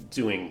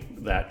 Doing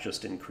that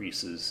just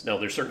increases. Now,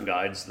 there's certain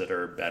guides that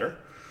are better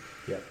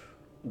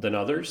than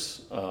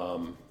others.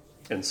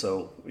 And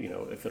so,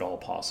 if at all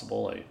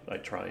possible, I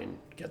try and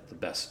get the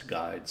best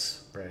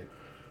guides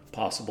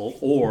possible.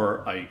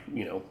 Or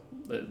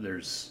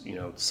there's,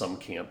 some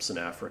camps in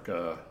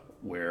Africa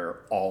where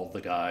all the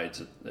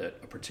guides at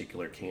a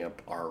particular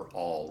camp are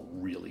all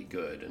really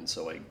good. And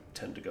so I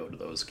tend to go to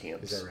those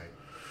camps. Is that right?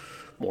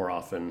 More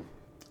often.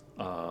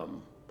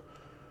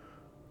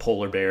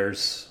 Polar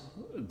bears,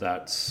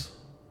 that's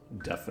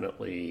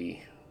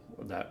definitely,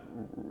 that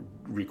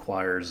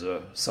requires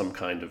some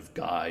kind of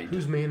guide.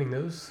 Who's manning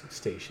those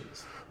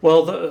stations?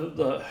 Well,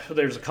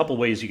 there's a couple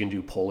ways you can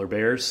do polar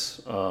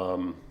bears.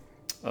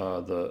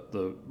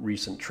 The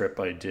recent trip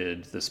I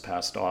did this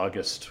past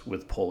August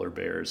with polar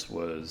bears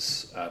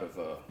was out of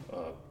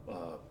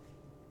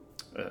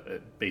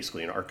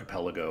basically an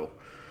archipelago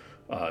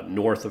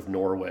north of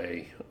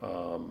Norway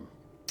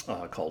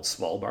called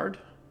Svalbard.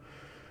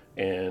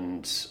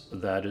 And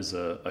that is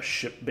a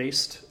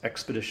ship-based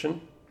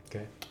expedition.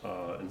 Okay.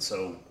 And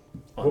so...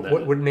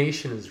 What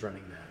nation is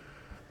running that?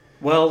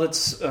 Well,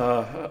 it's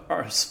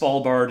our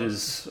Svalbard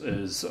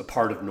is a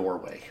part of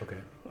Norway. Okay.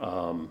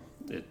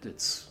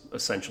 It's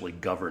essentially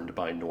governed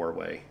by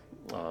Norway,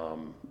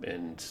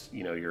 and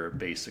you're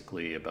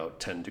basically about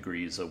 10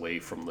 degrees away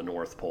from the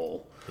North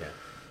Pole.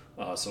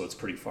 Yeah. So it's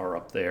pretty far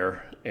up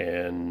there,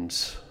 and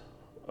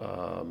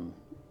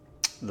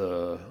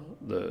the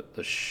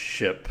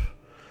ship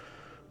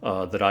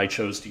that I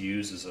chose to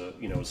use is a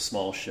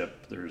small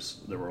ship.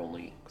 There were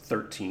only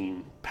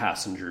 13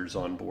 passengers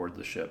on board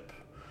the ship.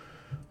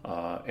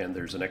 And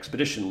there's an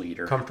expedition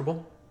leader.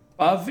 Comfortable?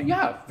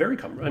 Yeah, very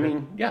comfortable. I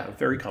mean,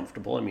 very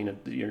comfortable. I mean,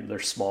 they're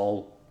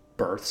small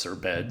berths or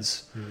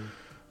beds,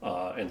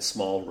 and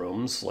small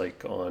rooms,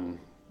 like on,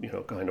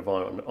 kind of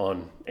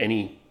on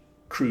any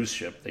cruise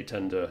ship.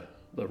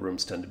 The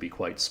rooms tend to be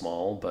quite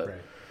small,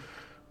 but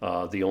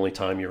the only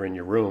time you're in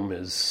your room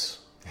is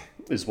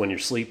when you're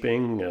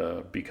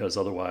sleeping, because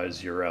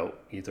otherwise you're out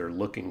either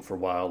looking for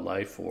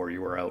wildlife or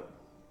you are out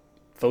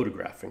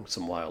photographing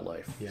some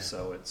wildlife. Yeah.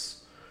 So it's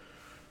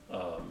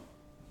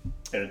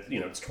and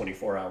it's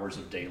 24 hours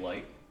of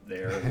daylight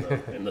there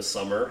in the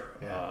summer,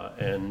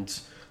 and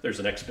there's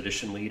an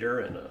expedition leader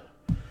and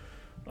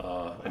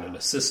an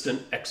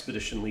assistant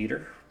expedition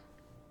leader.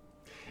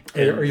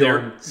 Are you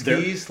on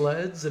skis,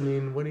 sleds? I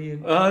mean, what do you?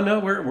 No,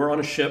 we're on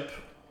a ship.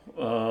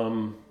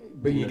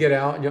 But you get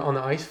out on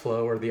the ice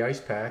floe or the ice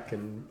pack,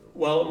 and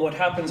well, what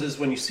happens is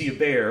when you see a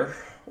bear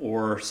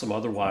or some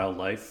other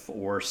wildlife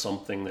or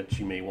something that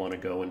you may want to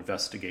go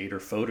investigate or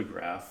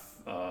photograph.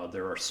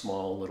 There are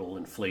small little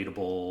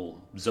inflatable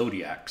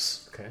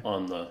zodiacs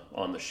on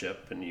the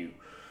ship, and you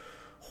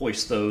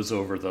hoist those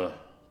over the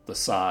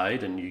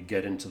side, and you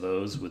get into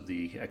those with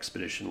the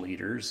expedition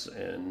leaders,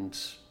 and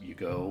you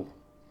go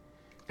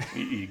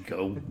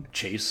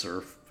chase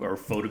or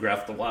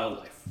photograph the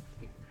wildlife.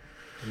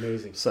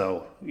 Amazing.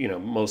 So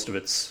most of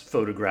it's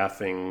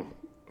photographing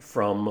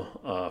from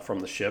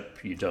the ship.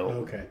 You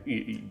don't.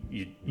 Okay.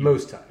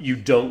 Most times you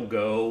don't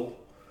go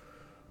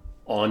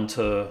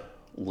onto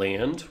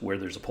land where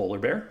there's a polar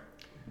bear.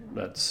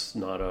 That's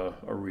not a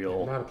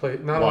real not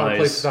a lot of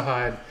places to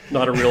hide.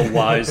 Not a real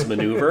wise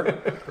maneuver.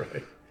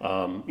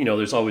 Right.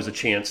 There's always a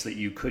chance that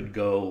you could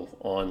go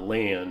on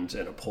land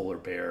and a polar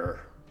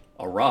bear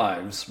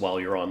arrives while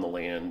you're on the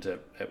land.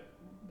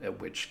 At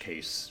which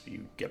case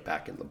you get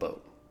back in the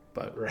boat.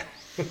 But right.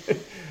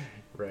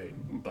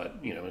 Right. But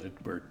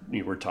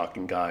we're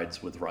talking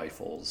guides with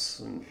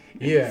rifles and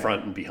in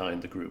front and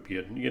behind the group.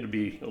 You got to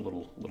be a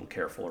little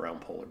careful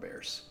around polar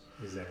bears.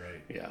 Is that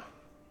right? Yeah.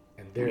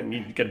 And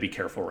you got to be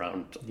careful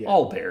around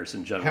all bears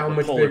in general. How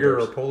much bigger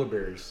are polar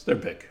bears? They're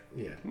big.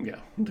 Yeah. Yeah.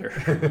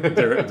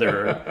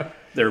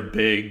 They're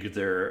big.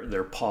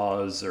 Their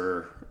paws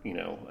are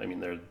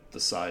they're the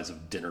size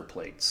of dinner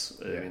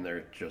plates. Yeah. I mean,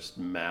 they're just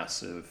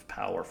massive,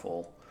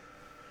 powerful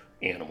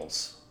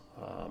animals.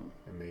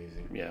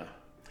 Amazing. Yeah.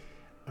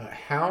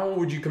 How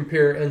would you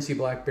compare NC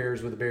black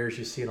bears with the bears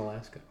you see in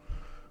Alaska?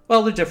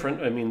 Well, they're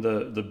different. I mean,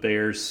 the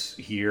bears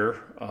here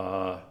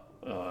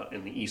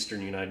in the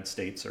eastern United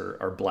States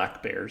are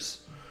black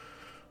bears,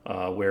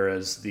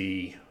 whereas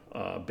the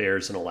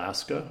bears in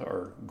Alaska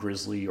are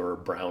grizzly or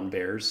brown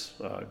bears.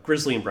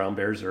 Grizzly and brown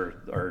bears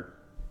are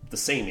the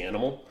same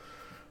animal,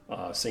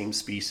 same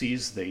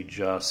species. They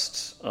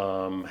just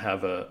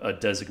have a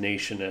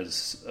designation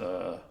as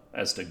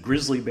to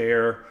grizzly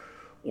bear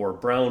or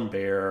brown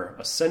bear,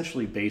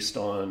 essentially based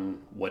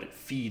on what it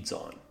feeds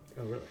on.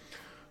 Oh, really?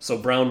 So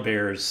brown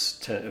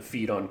bears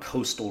feed on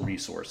coastal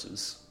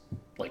resources,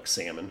 like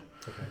salmon,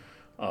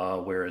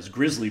 whereas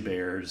grizzly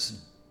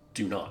bears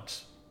do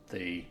not.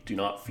 They do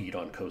not feed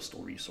on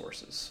coastal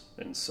resources.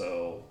 And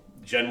so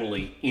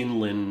generally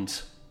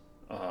inland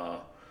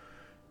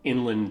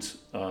inland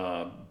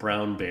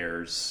brown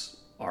bears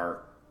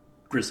are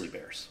grizzly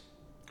bears.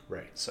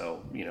 Right.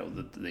 So,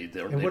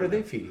 And what are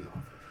they feeding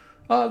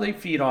off? They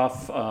feed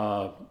off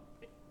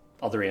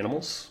other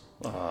animals,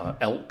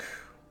 elk,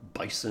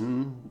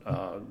 bison.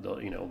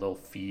 They'll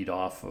feed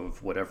off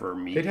of whatever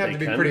meat They'd have to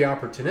be pretty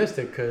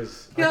opportunistic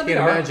because I can't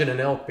imagine an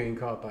elk being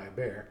caught by a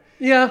bear.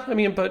 Yeah,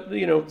 but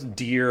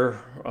deer,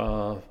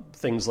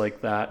 things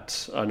like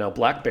that. Now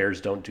black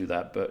bears don't do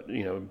that, but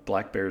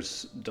black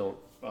bears don't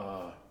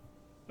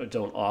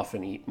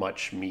often eat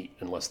much meat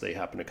unless they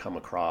happen to come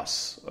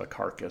across a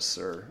carcass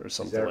or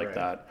something like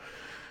that.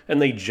 And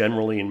they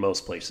generally, in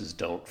most places,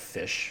 don't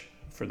fish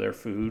for their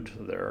food.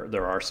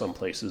 There are some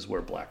places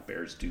where black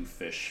bears do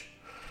fish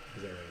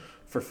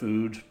for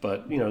food,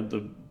 but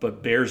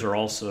but bears are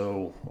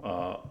also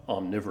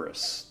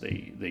omnivorous.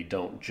 They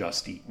don't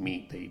just eat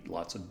meat; they eat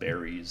lots of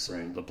berries.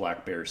 Right. And the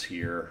black bears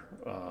here,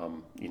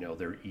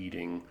 they're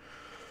eating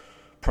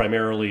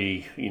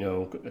primarily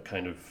a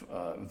kind of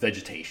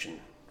vegetation,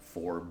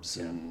 forbs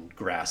and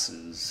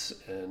grasses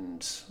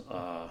and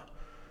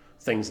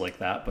things like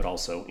that, but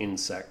also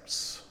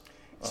insects.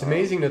 It's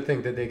amazing to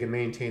think that they can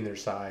maintain their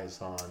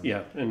size on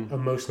a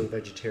mostly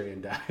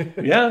vegetarian diet.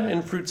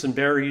 And fruits and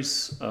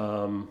berries,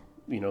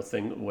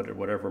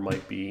 whatever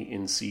might be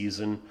in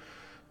season.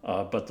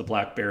 But the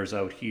black bears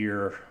out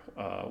here,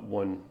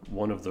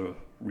 one of the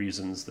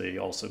reasons they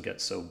also get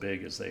so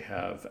big is they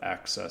have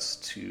access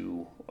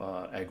to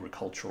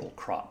agricultural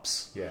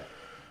crops. Yeah.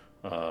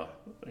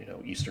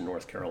 Eastern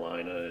North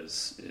Carolina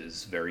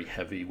is very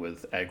heavy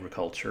with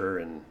agriculture,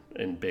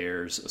 and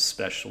bears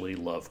especially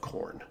love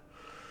corn.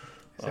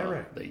 Is that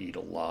right? They eat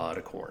a lot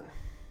of corn.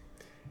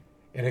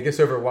 And I guess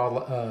over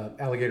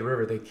Alligator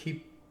River, they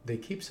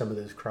keep some of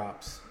those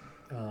crops.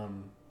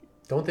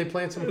 Don't they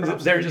plant some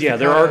crops?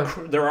 There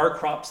are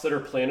crops that are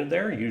planted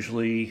there.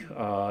 Usually,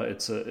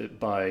 it's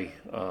by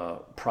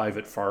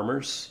private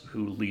farmers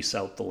who lease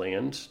out the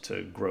land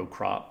to grow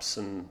crops,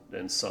 and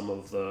some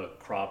of the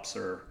crops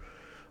are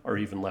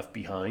even left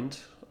behind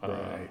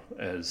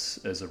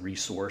as a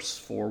resource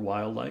for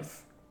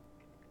wildlife.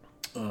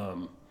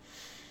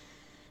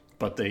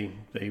 But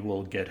they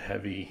will get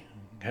heavy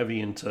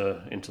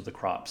into the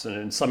crops, and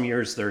in some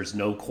years there's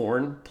no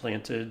corn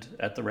planted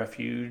at the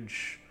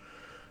refuge.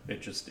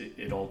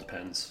 It all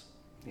depends,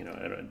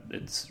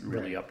 it's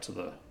really up to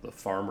the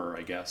farmer,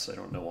 I guess. I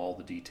don't know all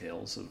the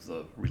details of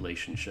the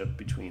relationship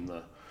between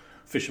the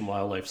Fish and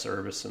Wildlife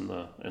Service and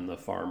the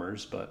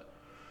farmers, but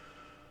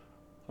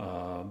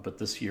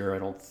this year I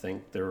don't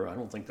think there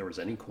was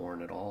any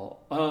corn at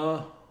all.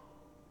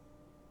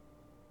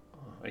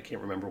 I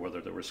can't remember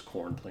whether there was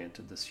corn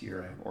planted this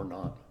year or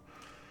not.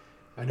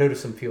 I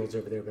noticed some fields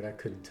over there, but I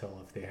couldn't tell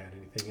if they had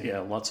anything in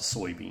it. Lots of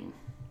soybean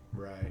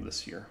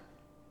this year.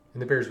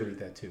 And the bears would eat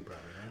that too,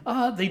 probably,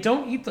 right? They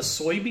don't eat the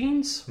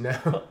soybeans.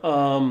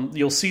 No.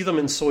 You'll see them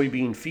in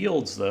soybean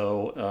fields,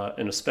 though,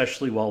 and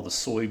especially while the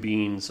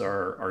soybeans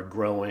are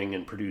growing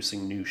and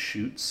producing new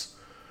shoots.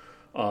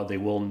 They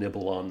will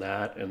nibble on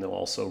that, and they'll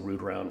also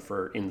root around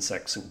for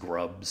insects and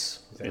grubs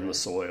in the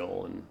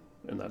soil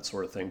and that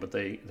sort of thing. But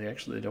they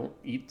don't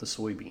eat the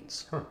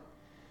soybeans. Huh.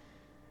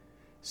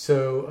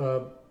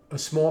 So a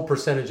small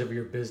percentage of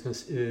your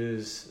business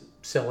is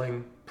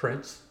selling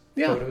prints,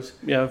 photos?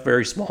 Yeah,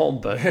 very small,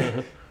 but...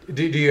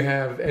 Do you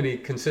have any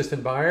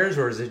consistent buyers,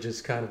 or is it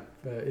just kind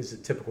of, is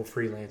it typical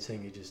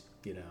freelancing? You just,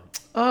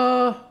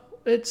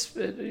 It's,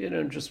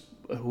 just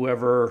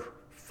whoever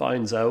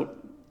finds out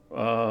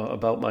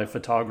about my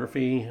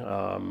photography.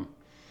 I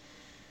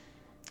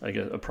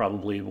guess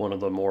probably one of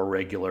the more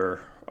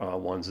regular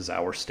ones is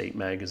Our State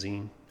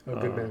magazine. Oh,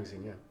 good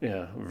magazine, yeah.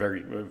 Yeah,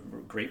 very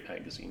great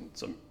magazine.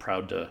 So I'm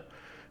proud to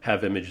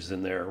have images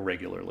in there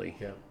regularly.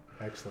 Yeah,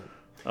 excellent.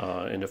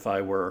 And if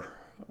I were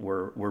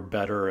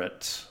better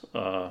at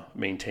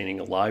maintaining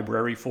a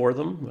library for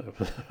them,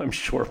 I'm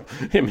sure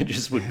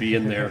images would be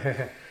in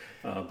there.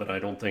 But I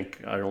don't think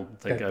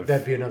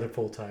that'd be another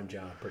full-time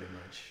job, pretty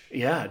much.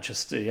 Yeah,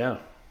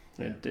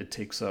 it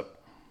takes up.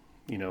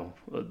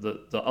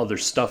 The other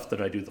stuff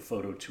that I do, the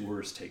photo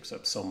tours, takes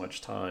up so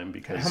much time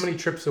because. How many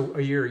trips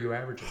a year are you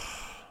averaging?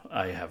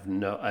 I have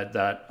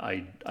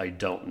I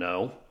don't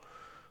know.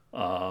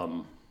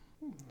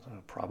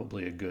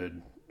 Probably a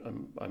good.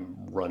 I'm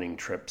running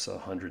trips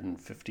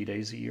 150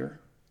 days a year.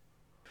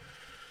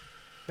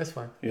 That's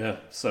fine. Yeah.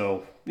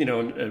 So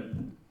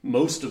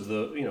most of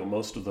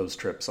those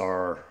trips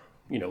are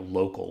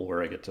local,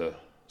 where I get to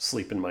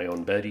sleep in my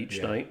own bed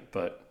each night.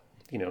 But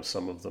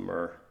some of them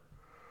are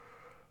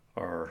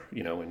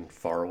in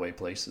faraway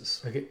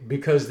places. Okay,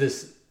 because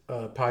this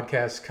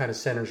podcast kind of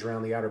centers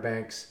around the Outer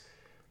Banks.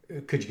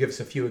 Could you give us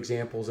a few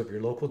examples of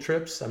your local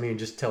trips? I mean,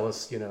 just tell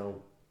us,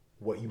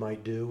 what you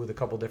might do with a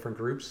couple different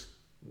groups.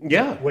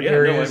 Yeah, what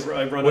areas?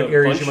 I run what a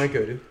areas bunch you might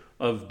go to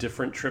of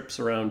different trips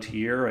around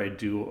here. I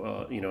do,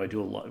 I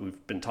do a lot.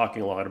 We've been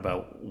talking a lot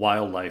about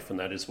wildlife, and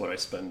that is what I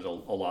spend a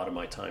lot of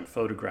my time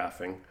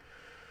photographing.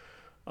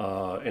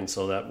 And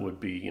so that would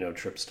be,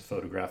 trips to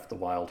photograph the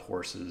wild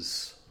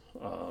horses,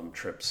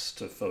 trips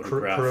to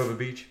photograph Corova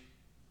Beach.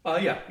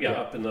 Yeah,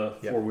 up in the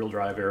four-wheel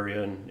drive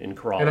area in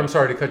Corolla. And I'm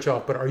sorry to cut you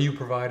off, but are you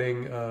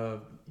providing?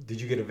 Did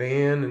you get a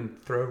van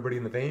and throw everybody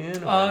in the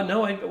van?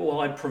 No,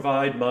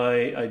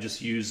 I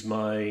just use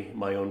my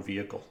own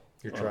vehicle.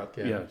 Your truck,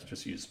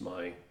 just use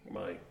my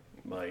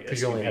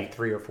because you only have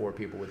 3 or 4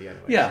 people with you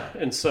anyway. Yeah,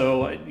 and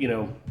so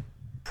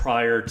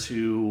prior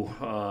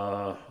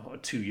to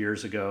 2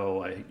 years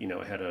ago, I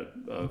had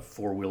a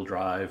four-wheel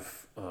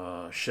drive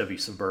Chevy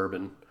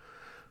Suburban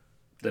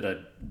that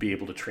I'd be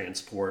able to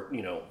transport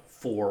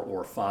 4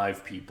 or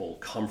 5 people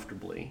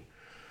comfortably.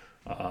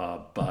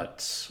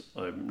 But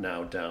I'm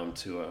now down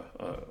to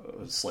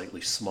a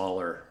slightly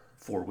smaller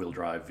four-wheel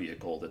drive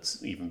vehicle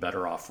that's even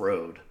better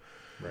off-road.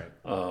 Right.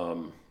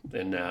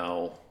 And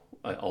now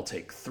I'll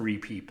take 3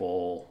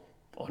 people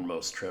on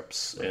most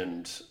trips,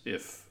 and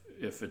if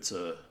it's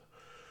a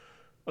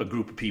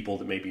group of people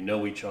that maybe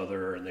know each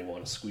other and they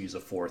want to squeeze a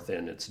 4th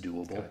in, it's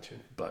doable. Gotcha.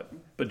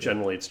 But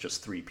generally it's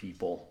just 3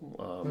 people.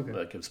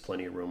 That gives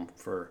plenty of room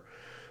for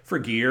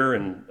gear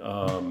and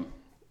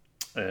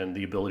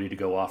the ability to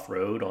go off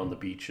road on the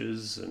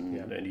beaches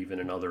and even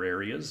in other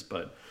areas.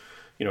 But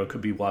it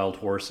could be wild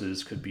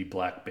horses, could be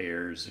black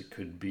bears, it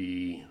could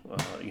be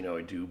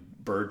I do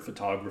bird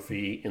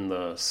photography in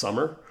the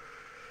summer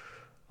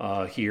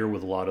here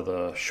with a lot of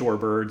the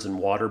shorebirds and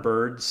water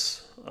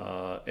birds.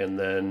 And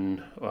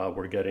then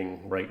we're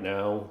getting right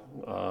now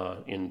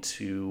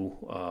into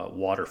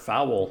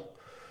waterfowl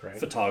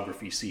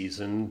photography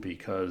season,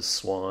 because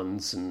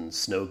swans and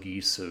snow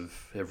geese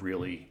have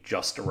really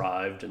just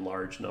arrived in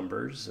large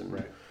numbers.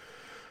 And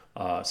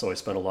so I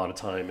spent a lot of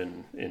time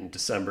in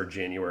December,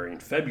 January,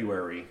 and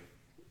February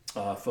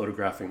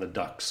photographing the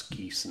ducks,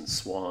 geese, and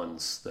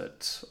swans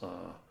that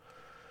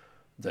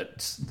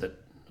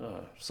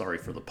sorry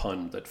for the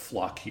pun, that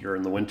flock here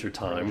in the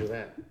wintertime.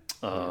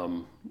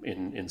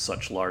 In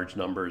such large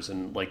numbers.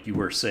 And like you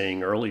were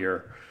saying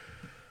earlier,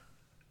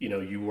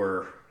 you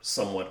were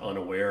somewhat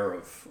unaware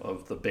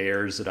of the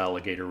bears at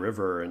Alligator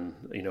River, and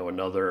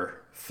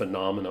another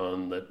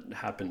phenomenon that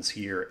happens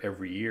here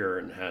every year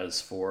and has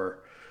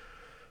for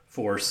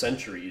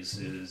centuries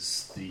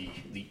is the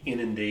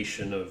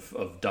inundation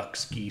of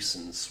ducks, geese,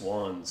 and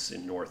swans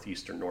in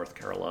northeastern North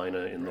Carolina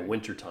in the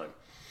wintertime.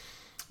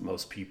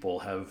 Most people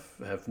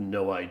have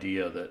no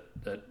idea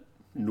that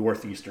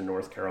northeastern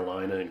North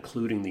Carolina,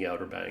 including the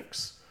Outer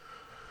Banks,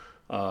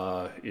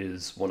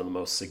 is one of the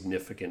most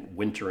significant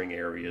wintering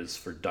areas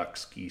for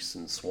ducks, geese,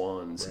 and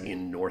swans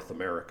in North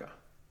America,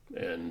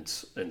 and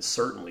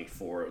certainly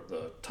for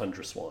the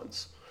tundra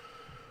swans.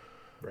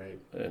 Right.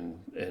 And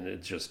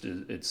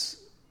it's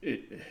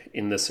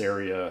in this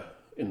area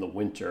in the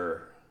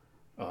winter.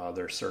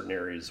 There are certain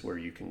areas where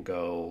you can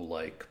go,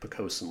 like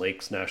Poquoson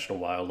Lakes National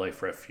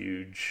Wildlife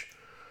Refuge.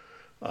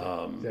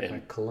 Is that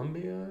like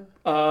Columbia?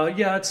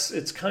 Yeah,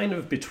 it's kind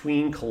of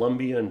between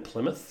Columbia and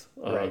Plymouth.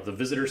 The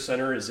visitor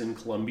center is in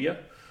Columbia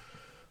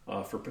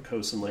for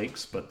Poquoson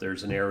Lakes, but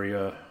there's an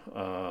area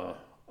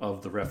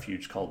of the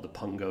refuge called the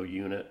Pungo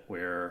Unit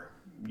where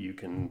you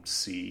can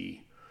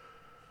see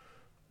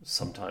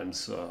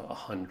sometimes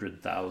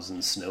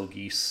 100,000 snow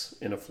geese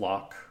in a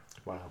flock.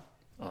 Wow.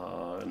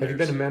 Have you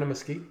been to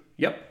Manamesquite?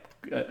 Yep.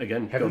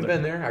 Again, haven't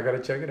been there. I got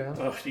to check it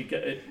out.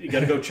 You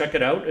got to go check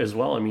it out as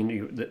well. I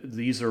mean,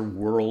 these are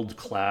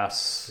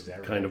world-class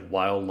kind of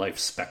wildlife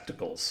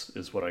spectacles,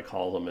 is what I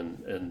call them.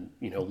 And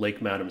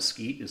Lake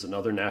Manamesquite is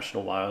another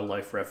national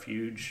wildlife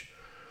refuge.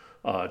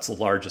 It's the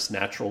largest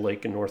natural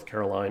lake in North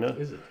Carolina.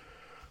 Is it?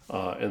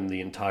 And the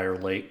entire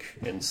lake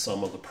and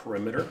some of the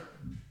perimeter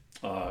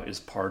is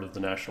part of the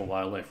National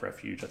Wildlife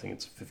Refuge. I think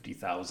it's a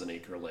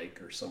 50,000-acre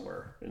lake or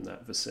somewhere in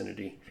that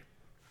vicinity.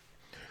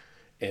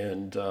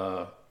 And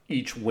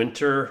each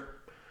winter,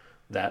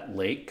 that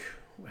lake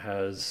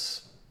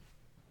has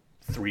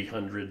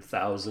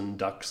 300,000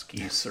 ducks,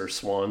 geese, or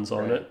swans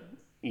on it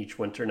each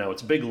winter. Now,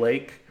 it's a big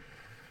lake,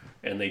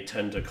 and they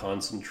tend to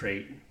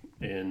concentrate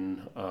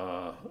in,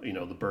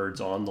 the birds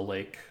on the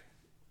lake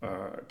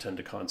tend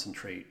to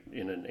concentrate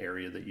in an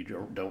area that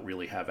you don't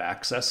really have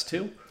access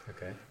to.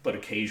 Okay. But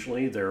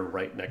occasionally, they're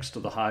right next to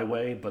the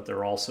highway, but there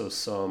are also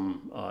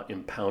some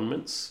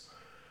impoundments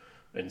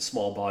and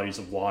small bodies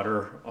of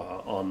water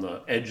on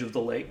the edge of the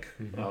lake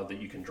that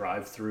you can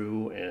drive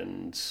through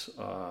and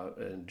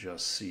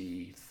just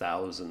see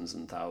thousands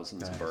and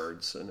thousands of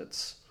birds, and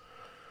it's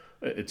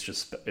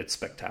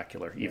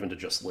spectacular even to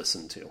just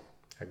listen to.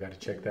 I got to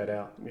check that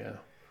out. Yeah.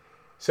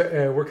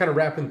 So we're kind of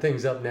wrapping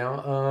things up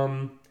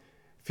now.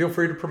 Feel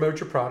free to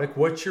promote your product.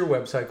 What's your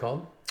website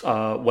called?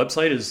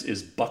 Website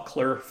is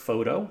Buckler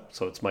Photo,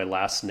 so it's my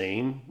last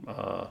name,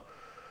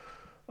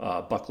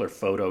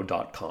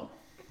 bucklerphoto.com.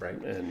 Right.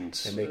 And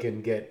they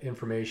can get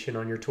information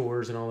on your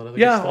tours and all that other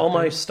stuff. Yeah, all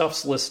my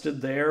stuff's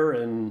listed there.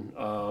 And,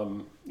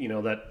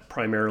 that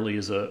primarily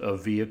is a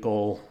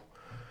vehicle,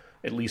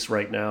 at least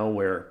right now,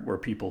 where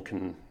people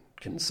can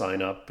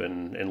sign up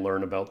and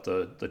learn about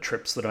the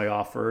trips that I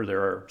offer.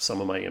 There are some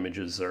of my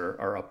images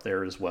are up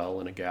there as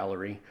well in a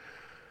gallery.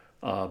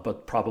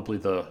 But probably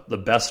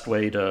the best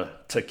way to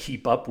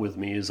keep up with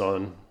me is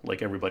on,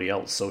 like everybody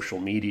else, social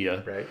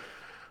media. Right.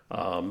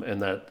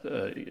 And that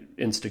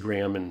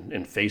Instagram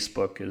and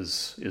Facebook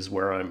is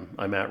where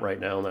I'm at right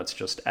now, and that's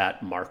just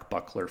at Mark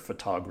Buckler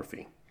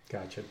Photography.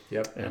 Gotcha.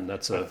 Yep. And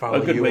that's a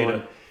good way on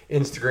to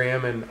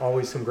Instagram, and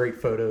always some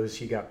great photos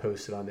you got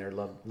posted on there.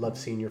 Love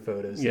seeing your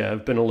photos. Yeah,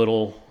 I've been a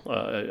little.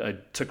 I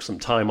took some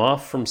time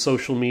off from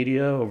social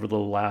media over the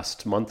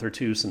last month or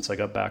two since I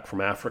got back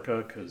from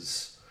Africa,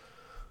 because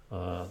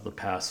the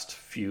past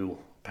few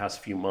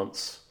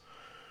months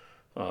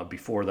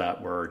before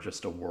that were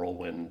just a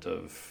whirlwind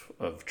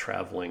of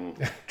traveling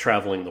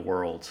the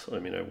world. I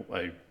mean,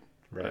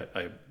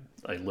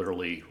 I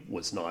literally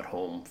was not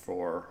home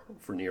for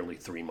nearly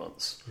 3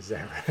 months. Is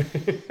that right?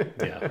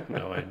 Yeah.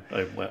 No,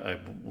 I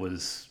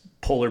was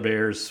polar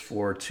bears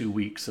for 2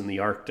 weeks in the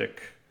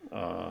Arctic.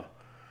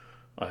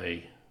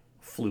 I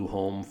flew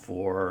home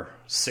for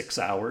 6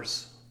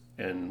 hours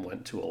and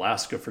went to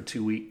Alaska for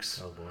 2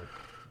 weeks. Oh boy.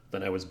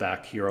 Then I was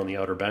back here on the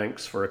Outer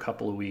Banks for a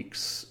couple of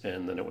weeks,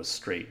 and then it was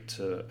straight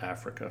to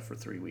Africa for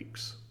 3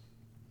 weeks.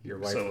 Your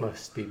wife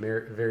must be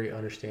very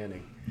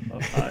understanding.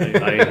 I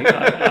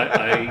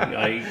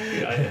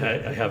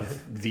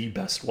have the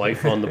best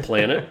wife on the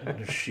planet.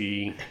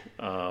 She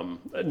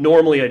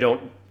normally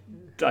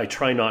I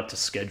try not to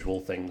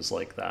schedule things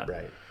like that.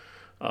 Right.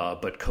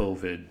 But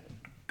COVID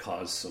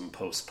caused some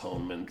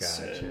postponements.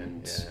 Gotcha.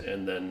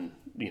 And then,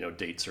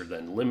 dates are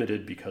then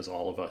limited because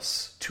all of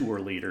us tour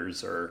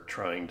leaders are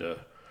trying to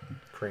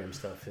cram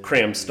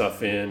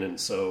stuff in, and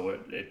so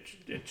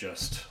it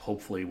just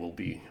hopefully will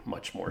be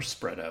much more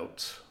spread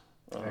out.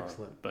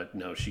 Excellent. But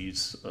no, she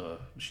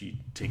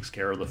takes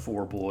care of the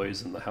 4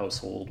 boys in the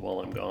household while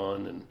I'm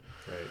gone, and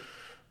right.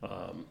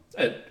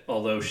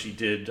 Although she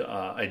did,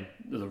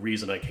 the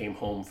reason I came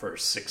home for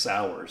 6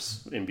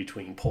 hours in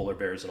between polar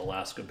bears and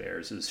Alaska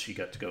bears is she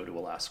got to go to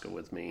Alaska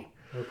with me.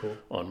 Oh, cool.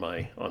 On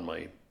my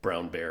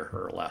brown bear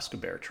or Alaska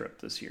bear trip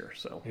this year.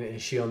 So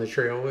is she on the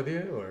trail with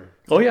you, or?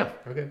 Oh yeah.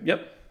 Okay.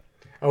 Yep.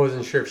 I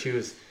wasn't sure if she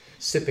was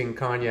sipping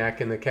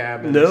cognac in the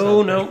cabin.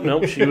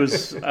 No. She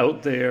was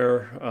out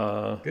there.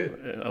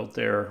 Good. Out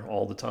there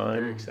all the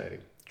time. Very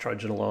exciting.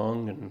 Trudging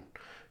along and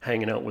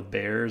hanging out with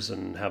bears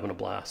and having a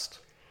blast.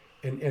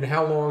 And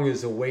how long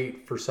is a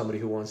wait for somebody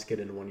who wants to get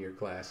into one of your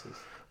classes?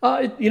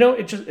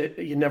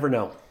 You never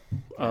know.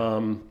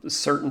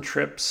 Certain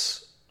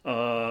trips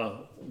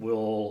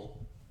will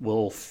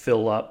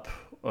fill up,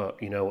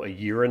 a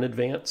year in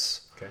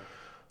advance. Okay.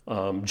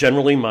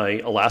 Generally, my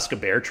Alaska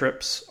bear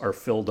trips are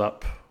filled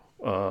up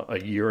a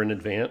year in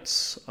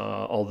advance.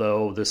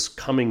 Although this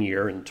coming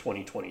year in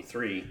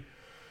 2023,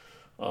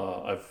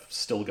 I've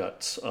still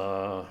got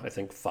I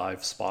think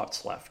 5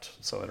 spots left.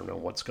 So I don't know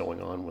what's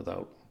going on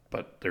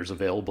but there's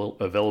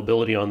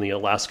availability on the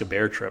Alaska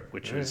bear trip,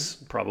 which is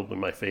probably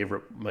my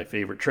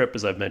favorite trip,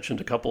 as I've mentioned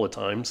a couple of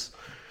times.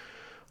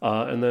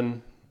 And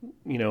then,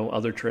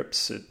 other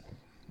trips, it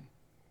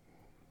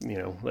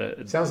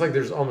sounds like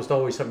there's almost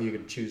always something you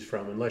can choose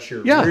from, unless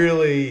you're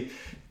really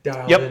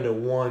dialed into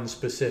one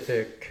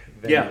specific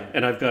venue. Yeah,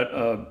 and I've got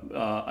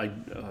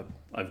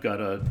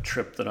a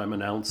trip that I'm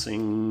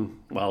announcing.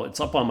 Well, it's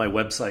up on my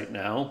website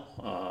now,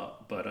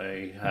 but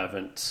I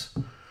haven't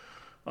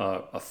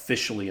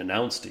officially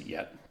announced it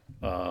yet.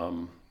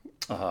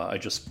 I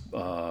just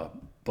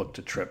booked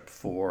a trip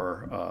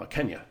for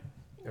Kenya.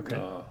 Okay.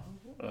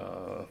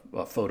 A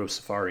photo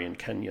safari in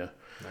Kenya.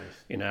 Nice.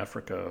 In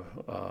Africa,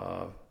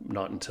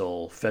 not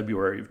until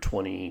February of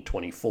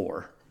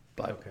 2024.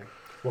 But okay.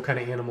 What kind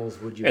of animals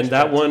would you? And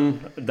expect?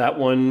 that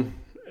one,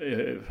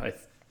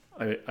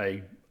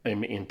 I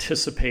am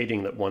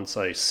anticipating that once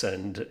I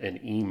send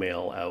an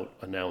email out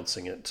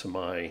announcing it to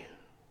my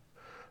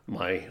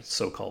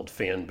so-called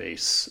fan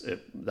base,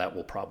 that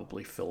will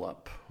probably fill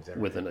up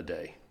within a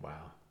day.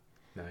 Wow.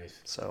 Nice.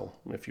 So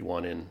if you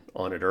want in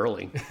on it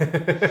early,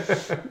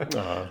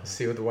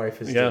 see what the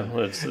wife is doing.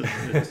 Yeah, it's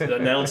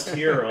announced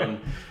here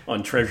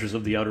on Treasures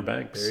of the Outer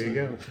Banks. There you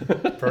go.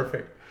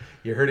 Perfect.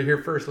 You heard it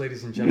here first,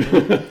 ladies and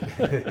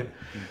gentlemen.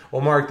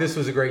 Well, Mark, this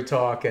was a great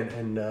talk,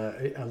 and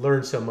I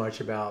learned so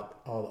much about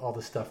all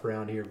the stuff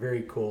around here.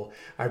 Very cool.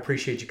 I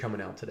appreciate you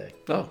coming out today.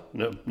 Oh,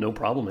 no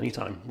problem.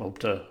 Anytime. Hope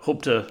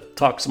to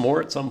talk some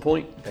more at some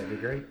point. That'd be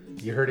great.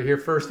 You heard it here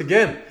first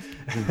again.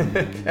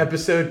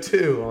 Episode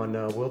 2 on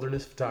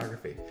wilderness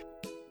photography.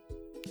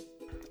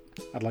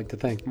 I'd like to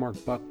thank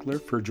Mark Buckler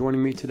for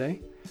joining me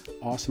today.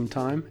 Awesome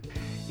time.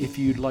 If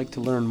you'd like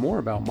to learn more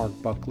about Mark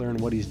Buckler and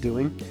what he's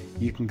doing,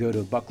 you can go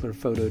to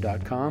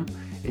bucklerphoto.com,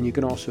 and you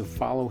can also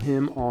follow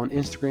him on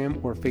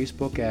Instagram or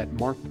Facebook at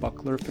Mark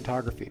Buckler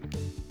Photography.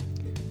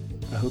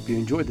 I hope you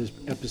enjoyed this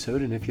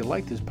episode, and if you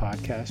like this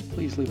podcast,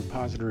 please leave a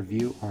positive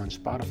review on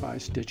Spotify,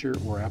 Stitcher,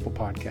 or Apple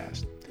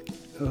Podcast.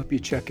 I hope you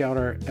check out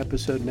our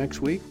episode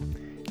next week,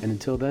 and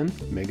until then,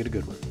 make it a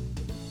good one.